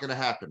 it's not going to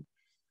happen.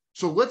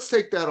 So let's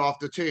take that off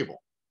the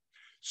table.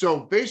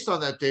 So based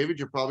on that, David,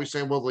 you're probably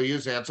saying, well, Lee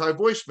is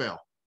anti-voicemail.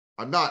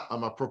 I'm not.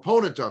 I'm a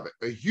proponent of it,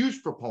 a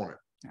huge proponent.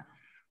 Yeah.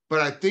 But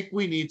I think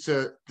we need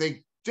to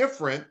think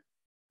different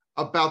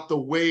about the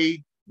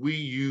way we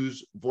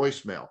use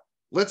voicemail.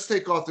 Let's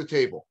take off the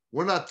table.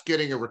 We're not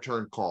getting a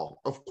return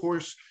call. Of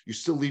course, you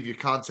still leave your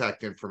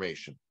contact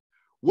information.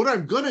 What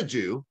I'm going to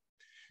do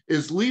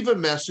is leave a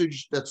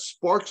message that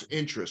sparks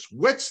interest,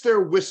 wets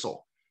their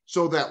whistle.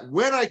 so that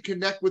when I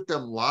connect with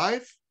them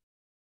live,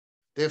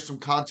 they have some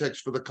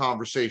context for the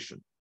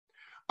conversation.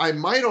 I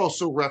might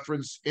also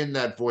reference in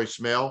that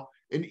voicemail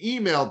an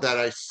email that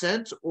I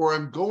sent or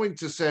I'm going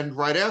to send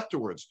right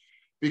afterwards,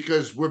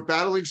 because we're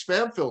battling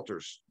spam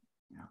filters.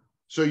 Yeah.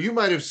 So you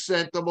might have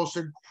sent the most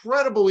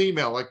incredible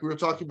email, like we were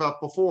talking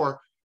about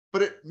before,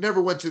 but it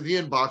never went to the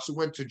inbox. It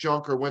went to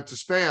junk or went to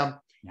spam.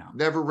 Yeah.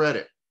 Never read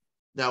it.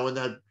 Now, in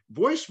that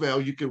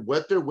voicemail, you can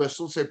wet their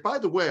whistle and say, by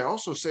the way, I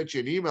also sent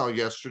you an email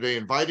yesterday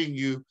inviting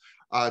you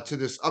to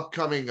this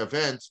upcoming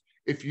event.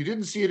 If you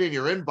didn't see it in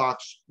your inbox,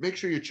 make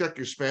sure you check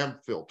your spam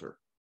filter.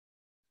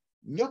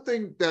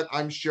 Nothing that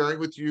I'm sharing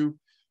with you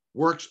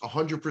works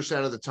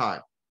 100% of the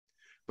time.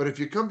 But if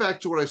you come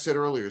back to what I said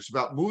earlier, it's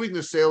about moving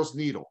the sales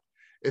needle.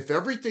 If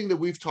everything that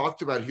we've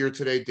talked about here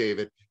today,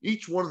 David,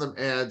 each one of them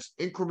adds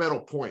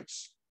incremental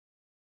points,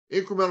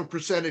 incremental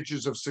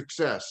percentages of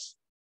success,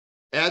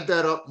 add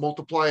that up,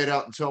 multiply it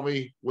out, and tell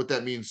me what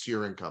that means to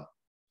your income.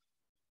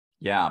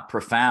 Yeah,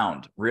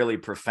 profound, really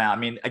profound.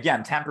 I mean,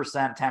 again, 10%,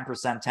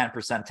 10%,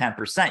 10%,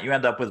 10%, you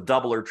end up with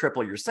double or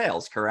triple your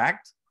sales,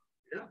 correct?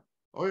 Yeah.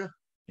 Oh, yeah.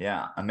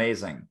 Yeah,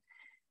 amazing.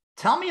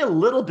 Tell me a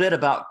little bit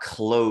about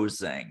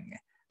closing.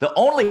 The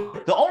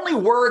only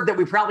word that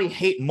we probably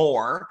hate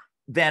more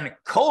than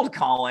cold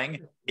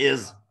calling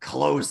is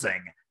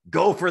closing.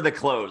 Go for the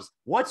close.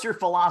 What's your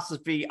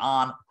philosophy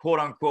on quote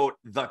unquote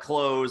the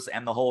close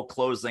and the whole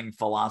closing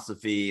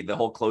philosophy, the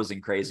whole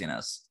closing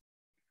craziness?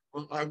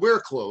 Well, I wear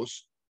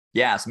clothes.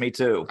 Yes, me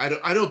too.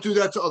 I don't do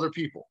that to other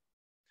people.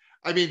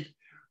 I mean,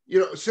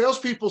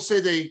 salespeople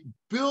say they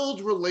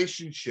build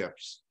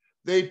relationships,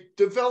 they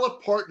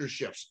develop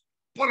partnerships,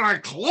 but I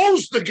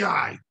close the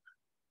guy.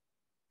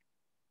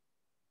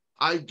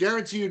 I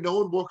guarantee you no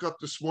one woke up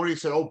this morning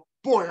and said, oh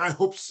boy, I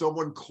hope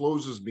someone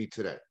closes me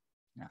today.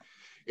 Yeah.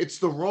 It's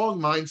the wrong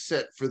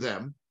mindset for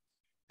them.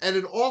 And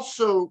it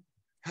also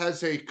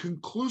has a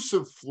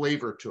conclusive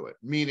flavor to it,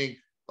 meaning,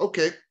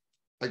 okay,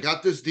 I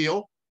got this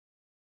deal.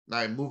 Now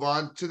I move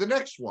on to the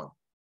next one.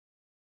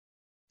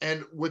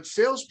 And what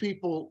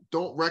salespeople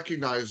don't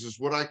recognize is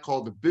what I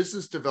call the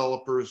business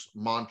developer's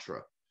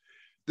mantra.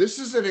 This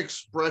is an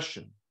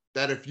expression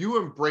that if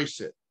you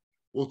embrace it,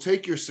 will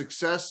take your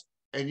success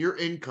and your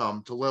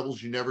income to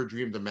levels you never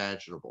dreamed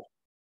imaginable.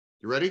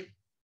 You ready?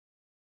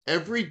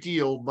 Every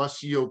deal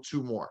must yield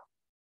two more.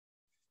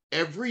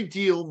 Every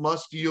deal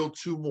must yield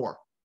two more.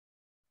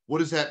 What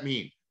does that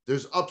mean?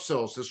 There's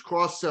upsells, there's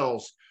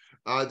cross-sells,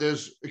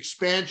 there's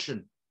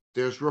expansion,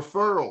 there's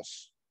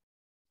referrals.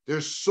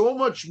 There's so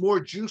much more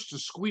juice to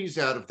squeeze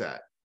out of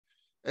that.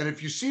 And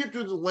if you see it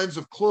through the lens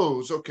of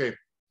close, okay,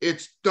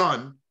 it's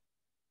done.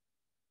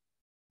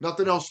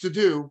 Nothing else to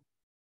do.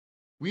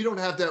 We don't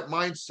have that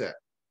mindset.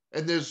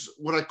 And there's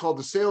what I call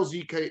the sales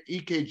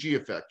EKG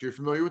effect. You're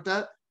familiar with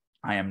that?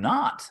 I am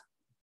not.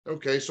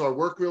 Okay, so I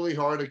work really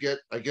hard. I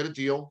get a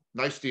deal,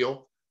 nice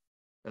deal,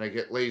 and I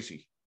get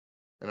lazy.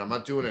 And I'm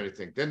not doing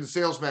anything. Then the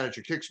sales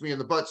manager kicks me in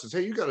the butt and says,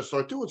 hey, you got to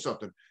start doing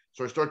something.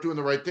 So I start doing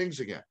the right things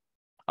again.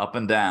 Up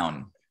and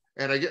down.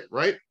 And I get,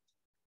 right?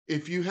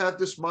 If you have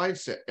this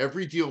mindset,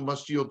 every deal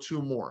must yield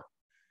two more.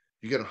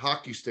 You get a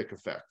hockey stick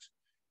effect.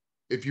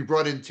 If you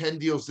brought in 10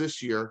 deals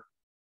this year,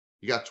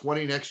 you got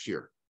 20 next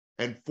year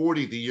and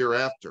 40 the year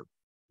after.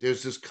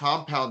 There's this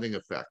compounding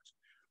effect.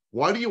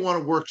 Why do you want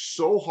to work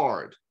so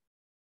hard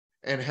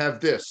and have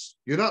this?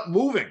 You're not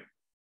moving.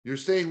 You're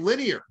staying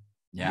linear.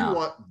 Yeah. You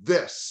want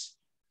this.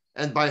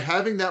 And by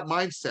having that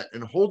mindset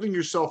and holding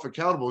yourself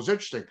accountable is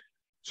interesting.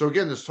 So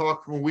again, this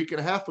talk from a week and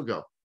a half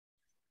ago,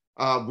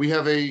 we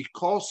have a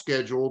call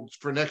scheduled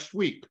for next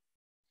week.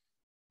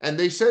 And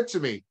they said to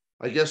me,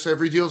 I guess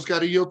every deal's got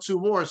to yield two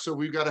more. So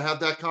we've got to have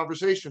that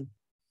conversation.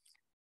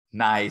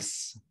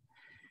 Nice.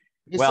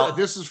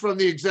 This is from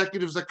the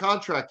executives that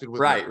contracted with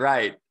me.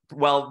 Right.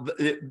 Well,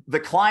 the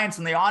clients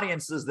and the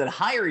audiences that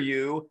hire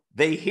you,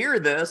 they hear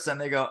this and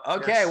they go,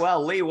 okay, yes.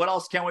 Well, Lee, what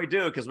else can we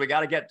do? Because we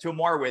got to get two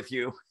more with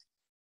you.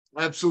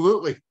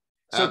 Absolutely.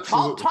 So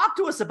talk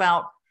to us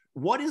about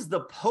what is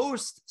the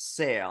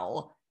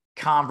post-sale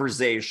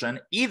conversation,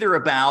 either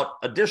about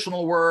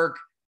additional work,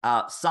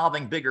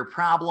 solving bigger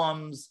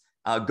problems,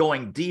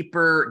 going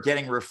deeper,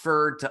 getting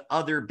referred to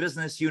other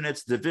business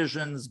units,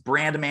 divisions,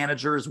 brand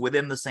managers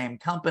within the same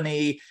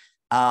company.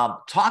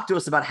 Talk to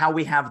us about how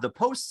we have the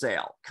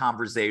post-sale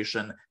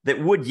conversation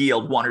that would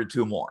yield one or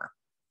two more.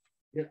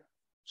 Yeah.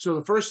 So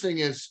the first thing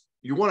is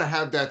you want to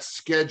have that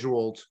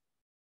scheduled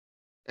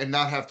and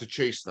not have to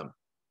chase them.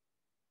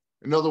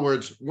 In other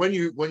words, when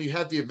you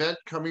have the event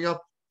coming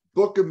up,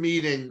 book a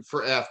meeting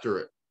for after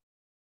it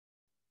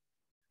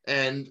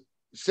and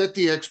set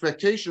the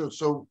expectation.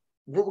 So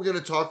what we're going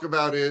to talk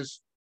about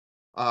is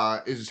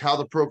how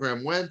the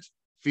program went,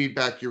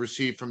 feedback you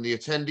received from the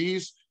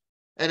attendees,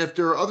 and if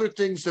there are other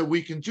things that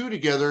we can do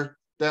together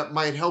that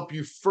might help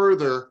you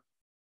further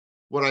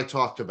what I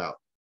talked about.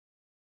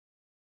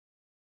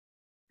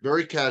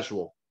 Very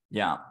casual.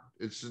 Yeah.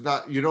 It's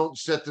not, you don't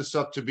set this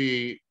up to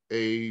be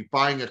a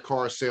buying a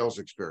car sales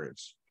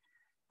experience.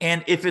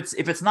 And if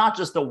it's not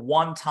just a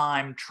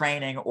one-time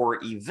training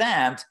or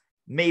event,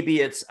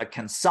 Maybe it's a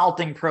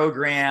consulting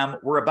program.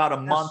 We're about a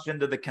month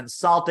into the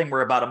consulting.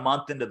 We're about a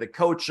month into the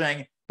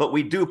coaching, but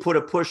we do put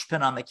a push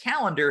pin on the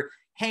calendar.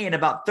 Hey, in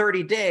about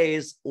 30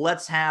 days,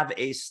 let's have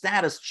a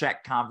status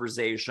check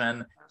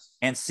conversation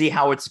and see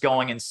how it's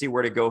going and see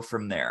where to go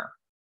from there.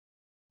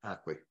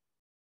 Exactly.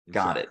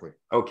 Got it.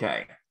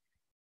 Okay.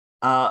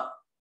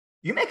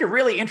 You make a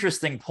really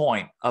interesting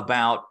point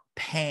about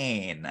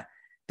pain.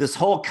 This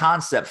whole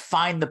concept,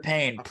 find the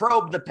pain,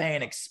 probe the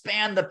pain,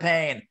 expand the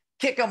pain,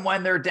 kick them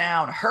when they're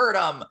down, hurt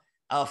them,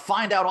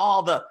 find out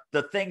all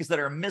the things that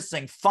are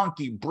missing,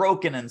 funky,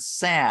 broken, and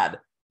sad.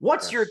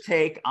 What's your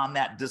take on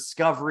that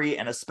discovery,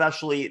 and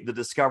especially the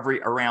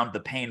discovery around the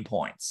pain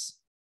points?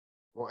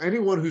 Well,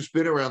 anyone who's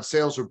been around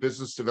sales or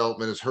business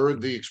development has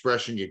heard the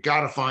expression, you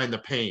got to find the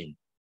pain.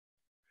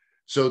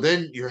 So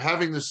then you're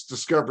having this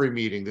discovery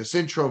meeting, this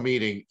intro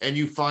meeting, and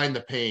you find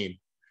the pain.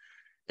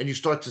 And you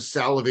start to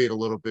salivate a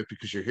little bit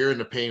because you're hearing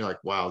the pain,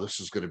 like, wow, this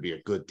is going to be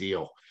a good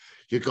deal.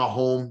 You go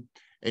home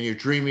and you're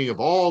dreaming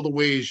of all the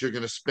ways you're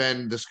going to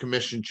spend this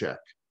commission check.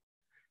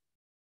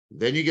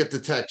 Then you get the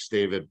text,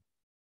 David.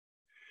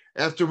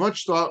 After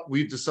much thought,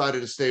 we've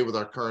decided to stay with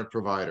our current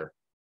provider.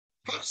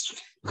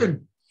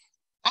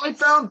 I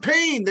found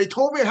pain. They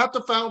told me I have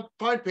to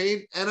find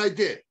pain, and I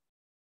did.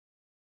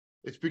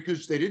 It's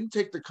because they didn't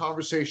take the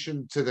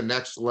conversation to the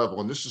next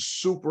level. And this is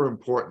super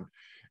important.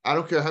 I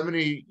don't care how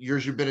many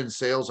years you've been in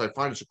sales. I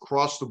find it's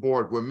across the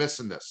board. We're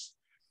missing this.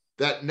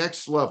 That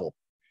next level.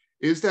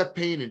 Is that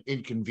pain an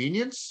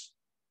inconvenience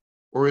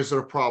or is it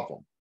a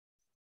problem?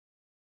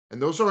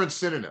 And those aren't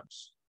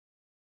synonyms.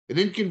 An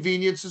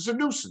inconvenience is a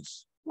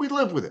nuisance. We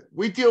live with it.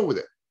 We deal with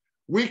it.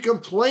 We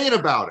complain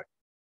about it.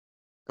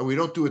 And we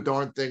don't do a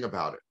darn thing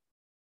about it.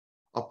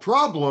 A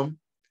problem,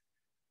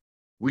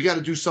 we got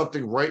to do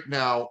something right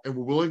now, and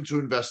we're willing to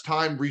invest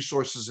time,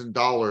 resources, and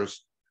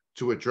dollars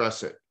to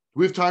address it. Do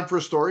we have time for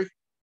a story?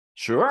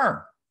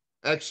 Sure.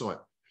 Excellent.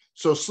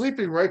 So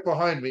sleeping right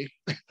behind me,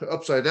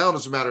 upside down,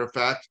 as a matter of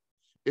fact,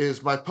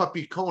 is my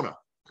puppy, Kona,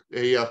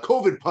 a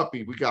COVID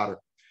puppy. We got her.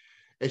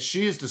 And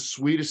she is the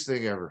sweetest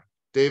thing ever.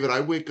 David,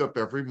 I wake up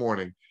every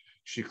morning.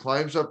 She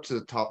climbs up to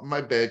the top of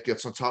my bed,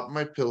 gets on top of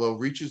my pillow,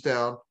 reaches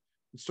down,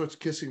 and starts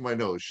kissing my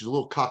nose. She's a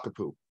little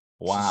cockapoo.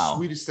 Wow. She's the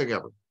sweetest thing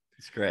ever.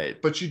 It's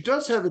great. But she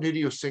does have an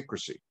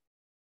idiosyncrasy.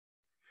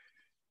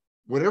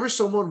 Whenever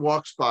someone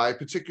walks by,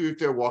 particularly if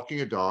they're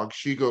walking a dog,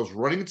 she goes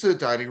running into the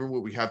dining room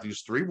where we have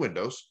these 3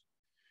 windows,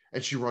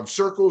 and she runs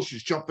circles.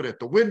 She's jumping at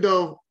the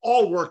window,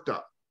 all worked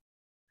up.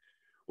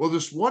 Well,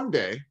 this one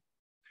day,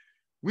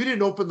 we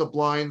didn't open the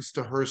blinds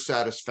to her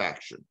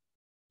satisfaction.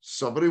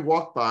 Somebody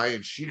walked by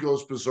and she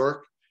goes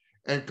berserk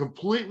and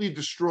completely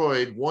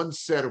destroyed one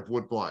set of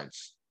wood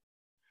blinds.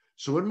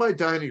 So in my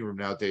dining room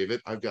now,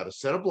 David, I've got a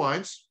set of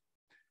blinds,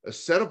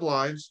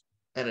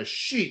 and a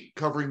sheet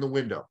covering the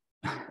window.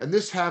 And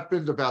this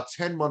happened about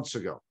 10 months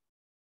ago.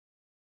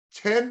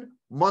 10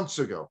 months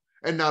ago.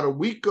 And not a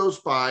week goes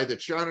by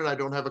that Sharon and I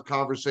don't have a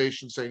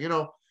conversation saying,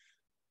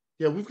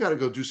 yeah, we've got to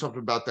go do something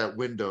about that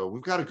window.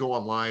 We've got to go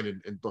online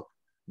and look.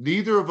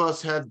 Neither of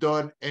us have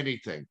done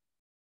anything.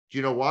 Do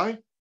you know why?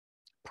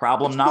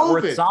 Problem it's not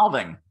COVID. Worth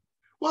solving.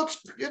 Well,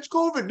 it's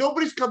COVID.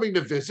 Nobody's coming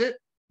to visit.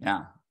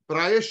 Yeah. But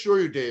I assure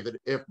you, David,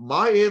 if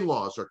my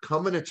in-laws are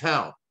coming to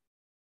town,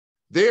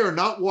 they are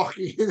not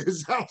walking in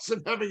this house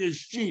and having a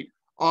sheet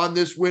on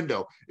this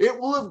window. It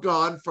will have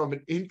gone from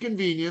an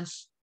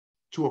inconvenience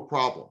to a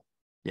problem.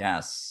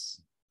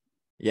 Yes.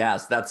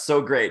 Yes, that's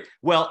so great.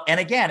 Well, and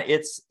again,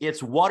 it's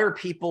what are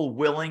people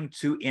willing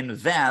to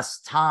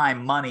invest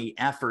time, money,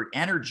 effort,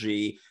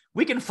 energy?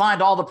 We can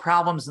find all the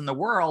problems in the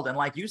world. And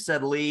like you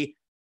said, Lee,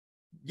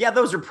 yeah,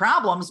 those are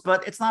problems,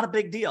 but it's not a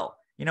big deal.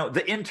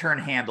 The intern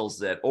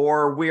handles it,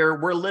 or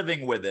we're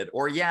living with it,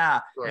 or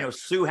right.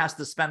 Sue has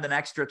to spend an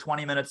extra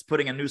 20 minutes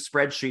putting a new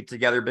spreadsheet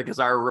together because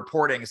our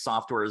reporting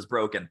software is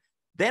broken.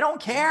 They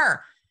don't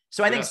care.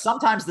 So I think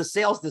sometimes the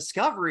sales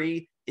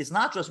discovery is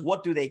not just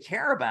what do they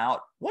care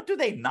about, what do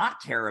they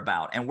not care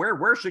about? And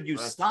where should you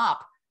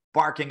stop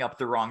barking up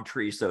the wrong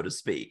tree, so to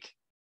speak?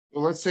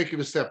 Well, let's take it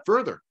a step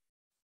further.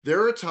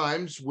 There are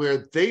times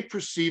where they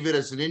perceive it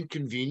as an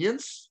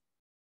inconvenience,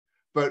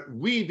 but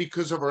we,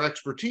 because of our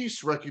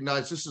expertise,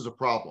 recognize this is a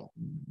problem.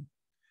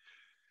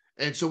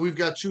 And so we've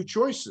got 2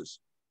 choices.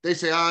 They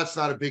say, it's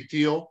not a big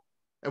deal,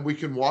 and we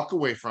can walk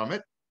away from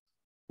it,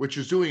 which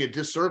is doing a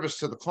disservice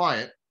to the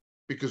client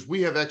because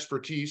we have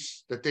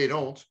expertise that they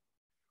don't.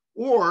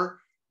 Or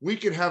we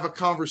can have a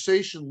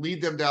conversation,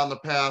 lead them down the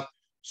path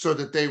so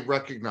that they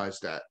recognize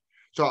that.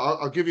 So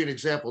I'll give you an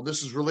example.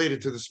 This is related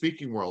to the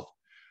speaking world.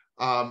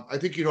 I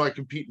think I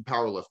compete in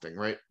powerlifting,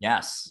 right?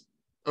 Yes.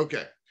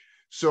 Okay.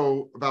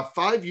 So about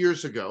 5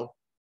 years ago,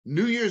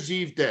 New Year's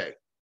Eve day,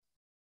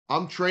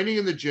 I'm training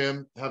in the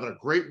gym, having a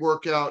great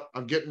workout.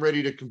 I'm getting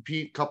ready to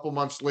compete a couple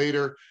months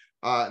later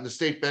in the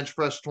state bench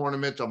press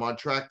tournament. I'm on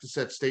track to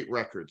set state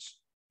records.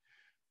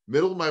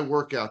 Middle of my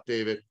workout,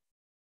 David,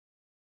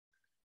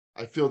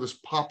 I feel this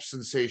pop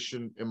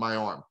sensation in my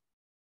arm.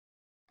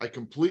 I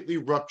completely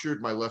ruptured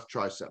my left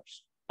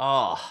triceps.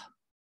 Oh.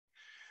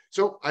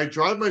 So I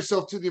drive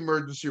myself to the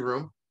emergency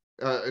room.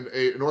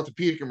 an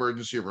orthopedic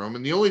emergency room,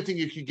 and the only thing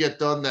you could get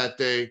done that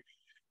day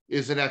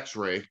is an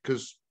X-ray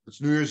because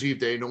it's New Year's Eve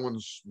day, no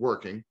one's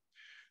working.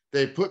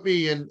 They put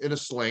me in a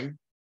sling,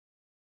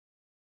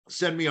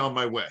 send me on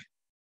my way.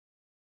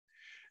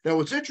 Now,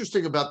 what's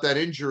interesting about that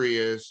injury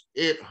is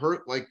it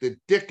hurt like the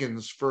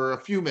dickens for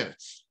a few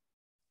minutes,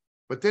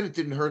 but then it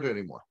didn't hurt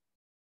anymore.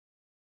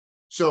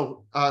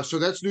 So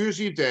that's New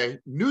Year's Eve day.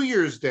 New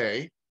Year's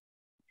Day,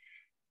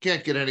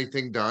 can't get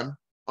anything done.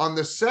 On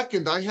the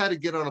 2nd, I had to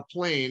get on a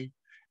plane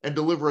and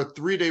deliver a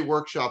 3-day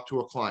workshop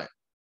to a client.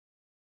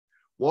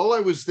 While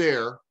I was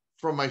there,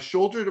 from my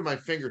shoulder to my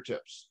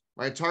fingertips,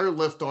 my entire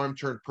left arm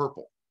turned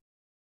purple.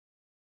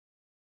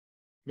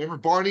 Remember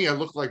Barney? I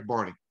look like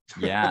Barney.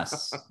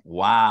 Yes.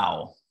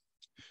 Wow.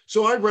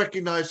 So I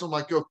recognized, I'm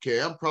like,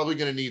 okay, I'm probably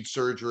going to need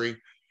surgery.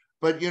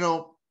 But,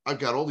 I've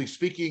got all these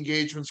speaking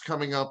engagements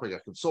coming up. I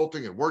got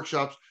consulting and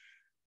workshops.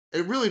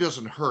 It really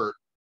doesn't hurt.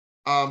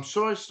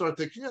 So I start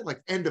thinking,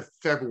 like end of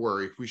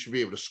February, we should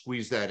be able to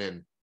squeeze that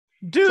in.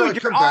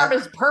 Dude, your arm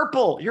is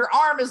purple. Your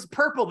arm is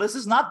purple. This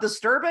is not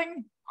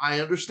disturbing.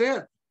 I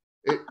understand.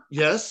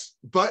 Yes,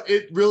 but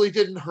it really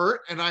didn't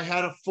hurt. And I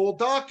had a full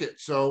docket.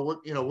 So,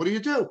 what do you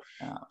do?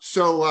 Yeah.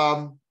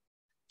 So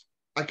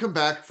I come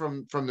back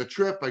from the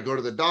trip. I go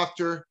to the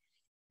doctor.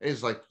 And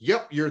he's like,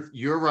 yep,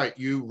 you're right.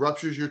 You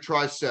ruptured your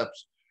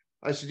triceps.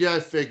 I said, yeah, I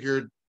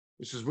figured.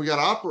 He says, we got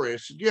to operate. I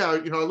said, yeah,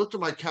 I looked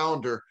at my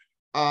calendar.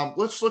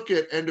 Let's look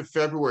at end of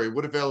February.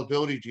 What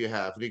availability do you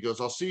have? And he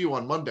goes, I'll see you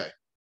on Monday.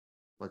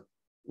 I'm like,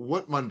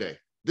 what Monday?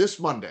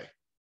 This Monday.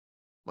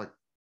 I'm like,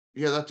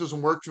 yeah, that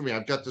doesn't work for me.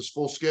 I've got this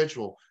full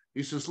schedule.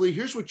 He says, Lee,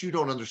 here's what you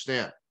don't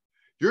understand.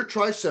 Your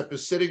tricep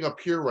is sitting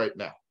up here right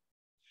now.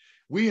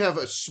 We have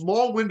a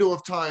small window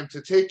of time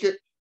to take it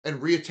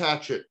and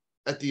reattach it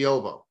at the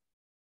elbow.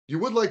 You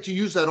would like to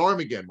use that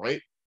arm again,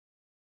 right?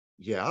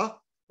 Yeah.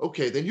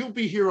 Okay, then you'll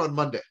be here on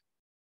Monday.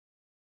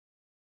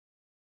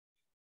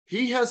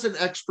 He has an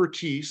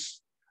expertise,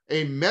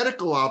 a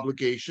medical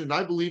obligation.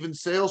 I believe in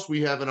sales,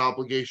 we have an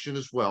obligation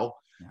as well,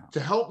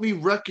 to help me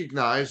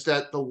recognize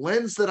that the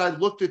lens that I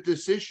looked at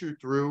this issue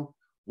through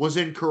was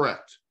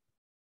incorrect.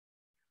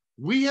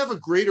 We have a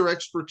greater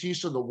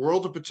expertise in the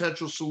world of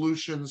potential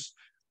solutions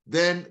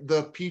than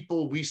the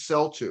people we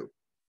sell to.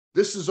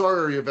 This is our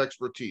area of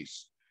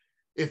expertise.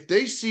 If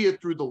they see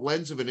it through the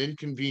lens of an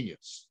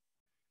inconvenience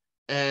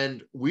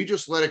and we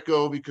just let it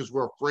go because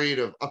we're afraid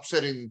of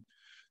upsetting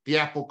the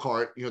apple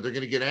cart, they're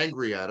going to get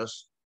angry at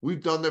us,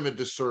 we've done them a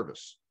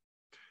disservice.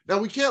 Now,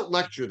 we can't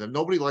lecture them.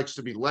 Nobody likes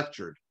to be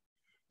lectured.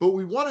 But what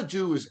we want to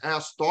do is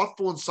ask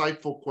thoughtful,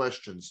 insightful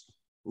questions,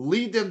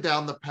 lead them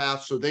down the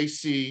path so they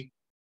see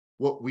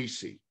what we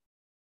see.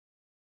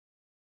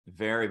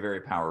 Very,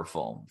 very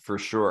powerful, for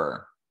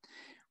sure.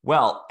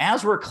 Well,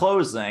 as we're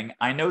closing,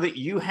 I know that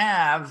you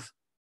have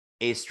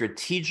a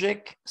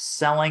strategic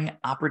selling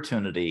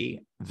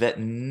opportunity that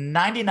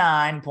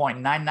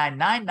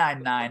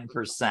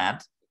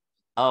 99.99999%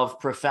 of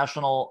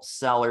professional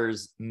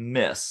sellers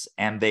miss,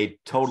 and they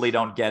totally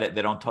don't get it.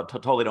 They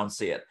totally don't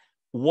see it.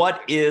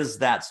 What is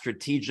that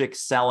strategic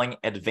selling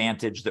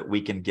advantage that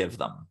we can give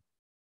them?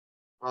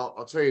 Well,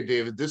 I'll tell you,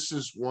 David, this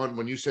is one,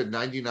 when you said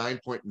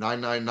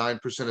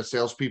 99.999% of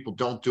salespeople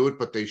don't do it,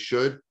 but they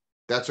should,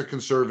 that's a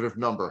conservative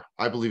number.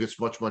 I believe it's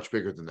much, much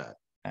bigger than that.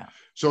 Yeah.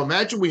 So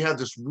imagine we have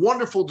this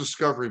wonderful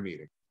discovery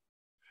meeting.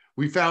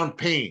 We found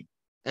pain,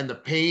 and the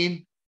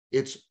pain,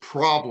 it's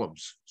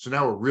problems. So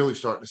now we're really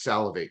starting to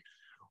salivate.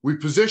 We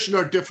positioned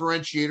our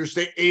differentiators.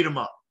 They ate them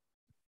up.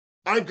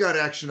 I've got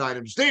action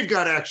items. They've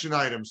got action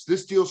items.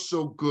 This deal's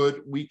so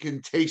good, we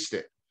can taste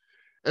it.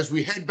 As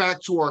we head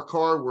back to our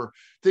car, we're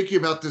thinking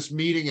about this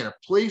meeting, and it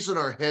plays in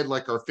our head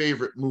like our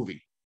favorite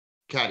movie,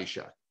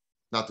 Caddyshack.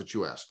 Not that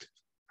you asked.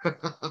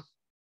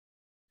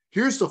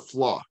 Here's the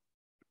flaw.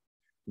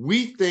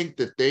 We think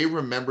that they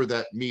remember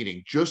that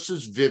meeting just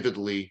as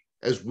vividly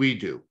as we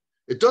do.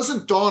 It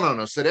doesn't dawn on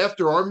us that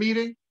after our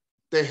meeting,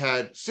 they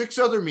had 6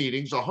 other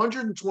meetings,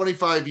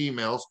 125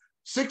 emails,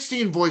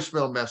 16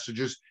 voicemail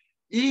messages,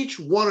 each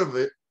one of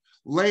it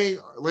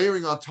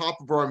layering on top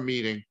of our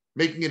meeting,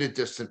 making it a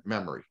distant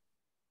memory.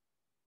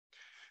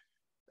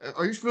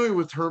 Are you familiar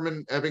with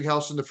Herman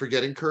Ebbinghaus and the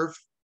Forgetting Curve?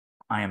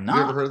 I am not.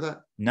 You ever heard of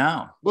that?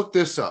 No. Look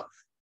this up.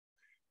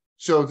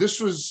 So this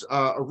was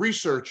a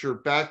researcher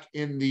back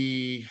in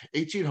the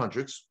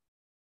 1800s,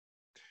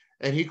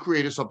 and he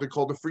created something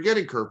called the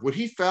forgetting curve. What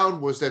he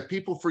found was that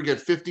people forget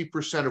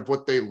 50% of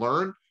what they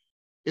learn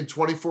in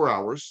 24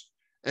 hours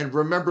and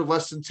remember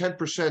less than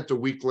 10% a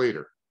week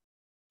later.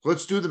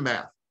 Let's do the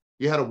math.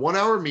 You had a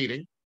 1-hour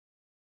meeting.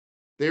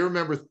 They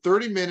remember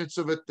 30 minutes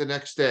of it the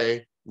next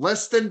day,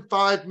 less than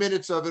 5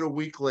 minutes of it a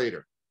week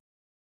later.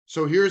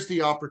 So here's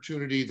the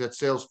opportunity that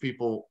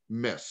salespeople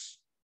miss: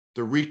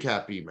 the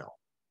recap email.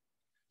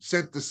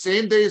 Sent the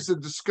same day as the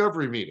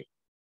discovery meeting.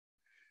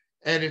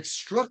 And it's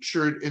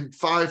structured in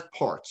 5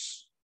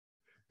 parts.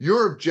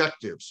 Your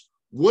objectives,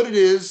 what it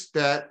is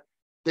that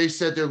they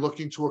said they're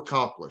looking to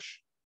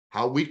accomplish,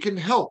 how we can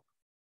help.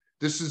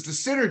 This is the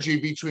synergy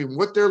between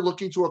what they're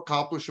looking to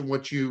accomplish and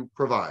what you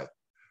provide.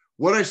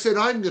 What I said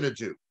I'm going to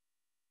do.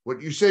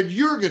 what you said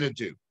you're going to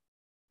do,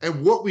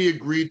 and what we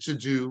agreed to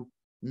do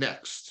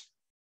next.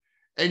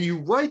 And you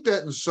write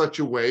that in such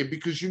a way,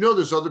 because you know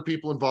there's other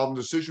people involved in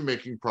the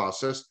decision-making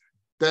process,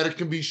 that it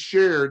can be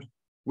shared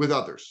with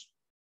others.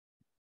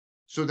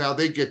 So now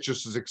they get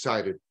just as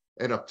excited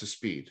and up to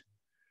speed.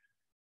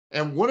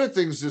 And one of the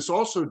things this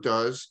also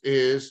does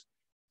is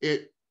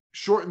it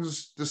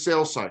shortens the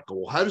sales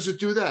cycle. Well, how does it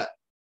do that?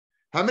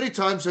 How many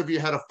times have you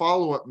had a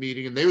follow-up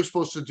meeting and they were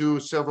supposed to do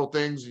several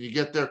things and you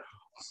get there,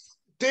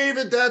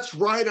 David, that's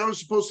right, I was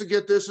supposed to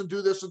get this and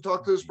do this and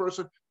talk to this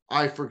person.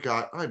 I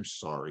forgot, I'm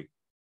sorry.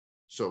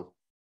 So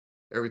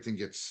everything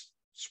gets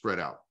spread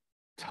out.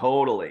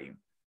 Totally.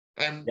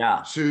 And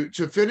yeah. to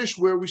finish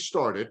where we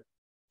started,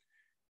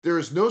 there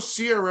is no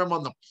CRM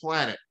on the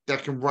planet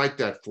that can write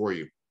that for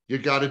you. You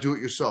got to do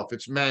it yourself.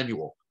 It's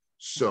manual.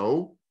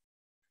 So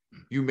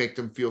you make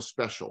them feel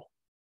special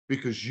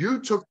because you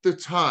took the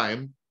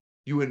time,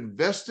 you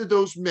invested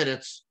those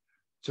minutes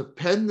to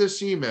pen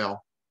this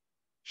email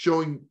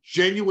showing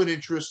genuine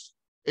interest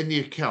in the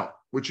account,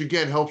 which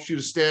again helps you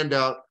to stand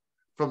out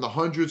from the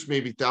hundreds,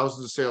 maybe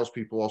thousands of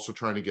salespeople also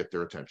trying to get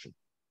their attention.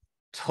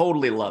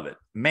 Totally love it.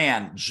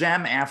 Man,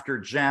 gem after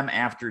gem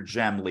after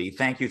gem, Lee.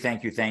 Thank you,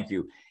 thank you, thank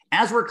you.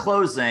 As we're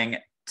closing,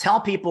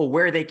 tell people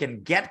where they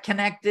can get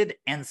connected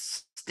and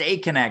stay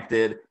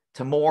connected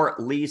to more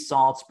Lee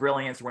Salz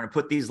brilliance. We're going to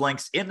put these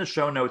links in the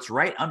show notes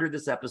right under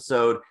this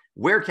episode.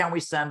 Where can we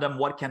send them?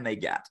 What can they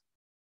get?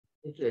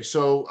 Okay,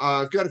 so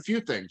I've got a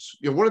few things.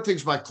 One of the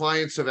things my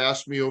clients have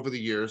asked me over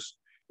the years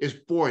is,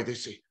 boy, they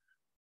say,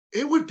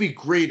 it would be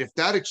great if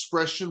that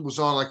expression was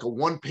on like a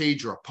one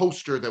page or a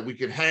poster that we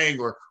could hang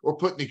or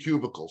put in the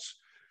cubicles.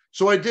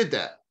 So I did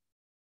that.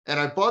 And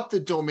I bought the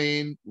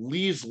domain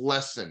Lee's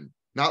Lesson,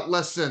 not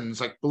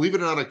lessons. Like, believe it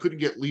or not, I couldn't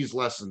get Lee's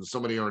Lessons.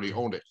 Somebody already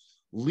owned it.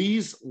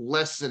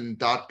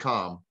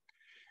 Lee'sLesson.com.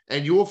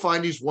 And you will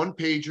find these one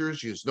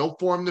pagers. There's no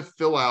form to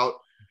fill out.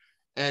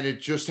 And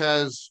it just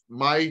has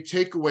my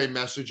takeaway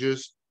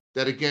messages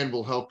that, again,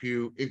 will help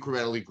you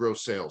incrementally grow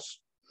sales.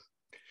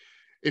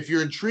 If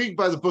you're intrigued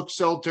by the book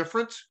Sell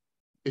Different,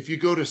 if you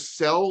go to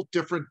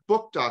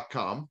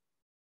selldifferentbook.com,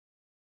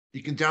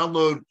 you can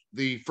download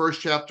the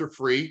first chapter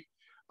free.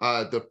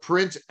 The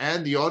print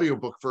and the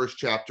audiobook first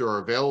chapter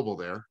are available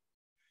there.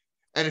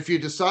 And if you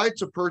decide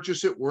to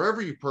purchase it,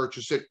 wherever you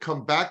purchase it,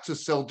 come back to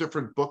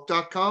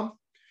selldifferentbook.com.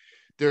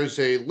 There's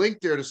a link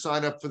there to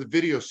sign up for the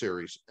video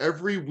series.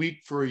 Every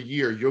week for a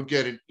year, you'll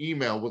get an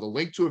email with a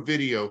link to a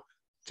video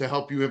to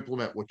help you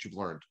implement what you've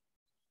learned.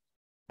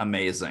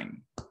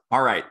 Amazing.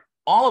 All right.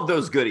 All of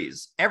those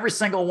goodies, every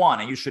single one,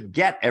 and you should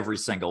get every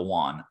single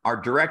one,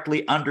 are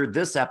directly under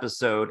this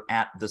episode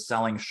at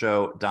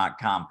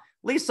thesellingshow.com.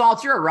 Lee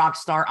Salz, you're a rock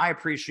star. I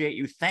appreciate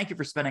you. Thank you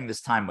for spending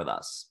this time with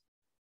us.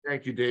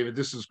 Thank you, David.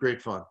 This is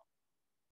great fun.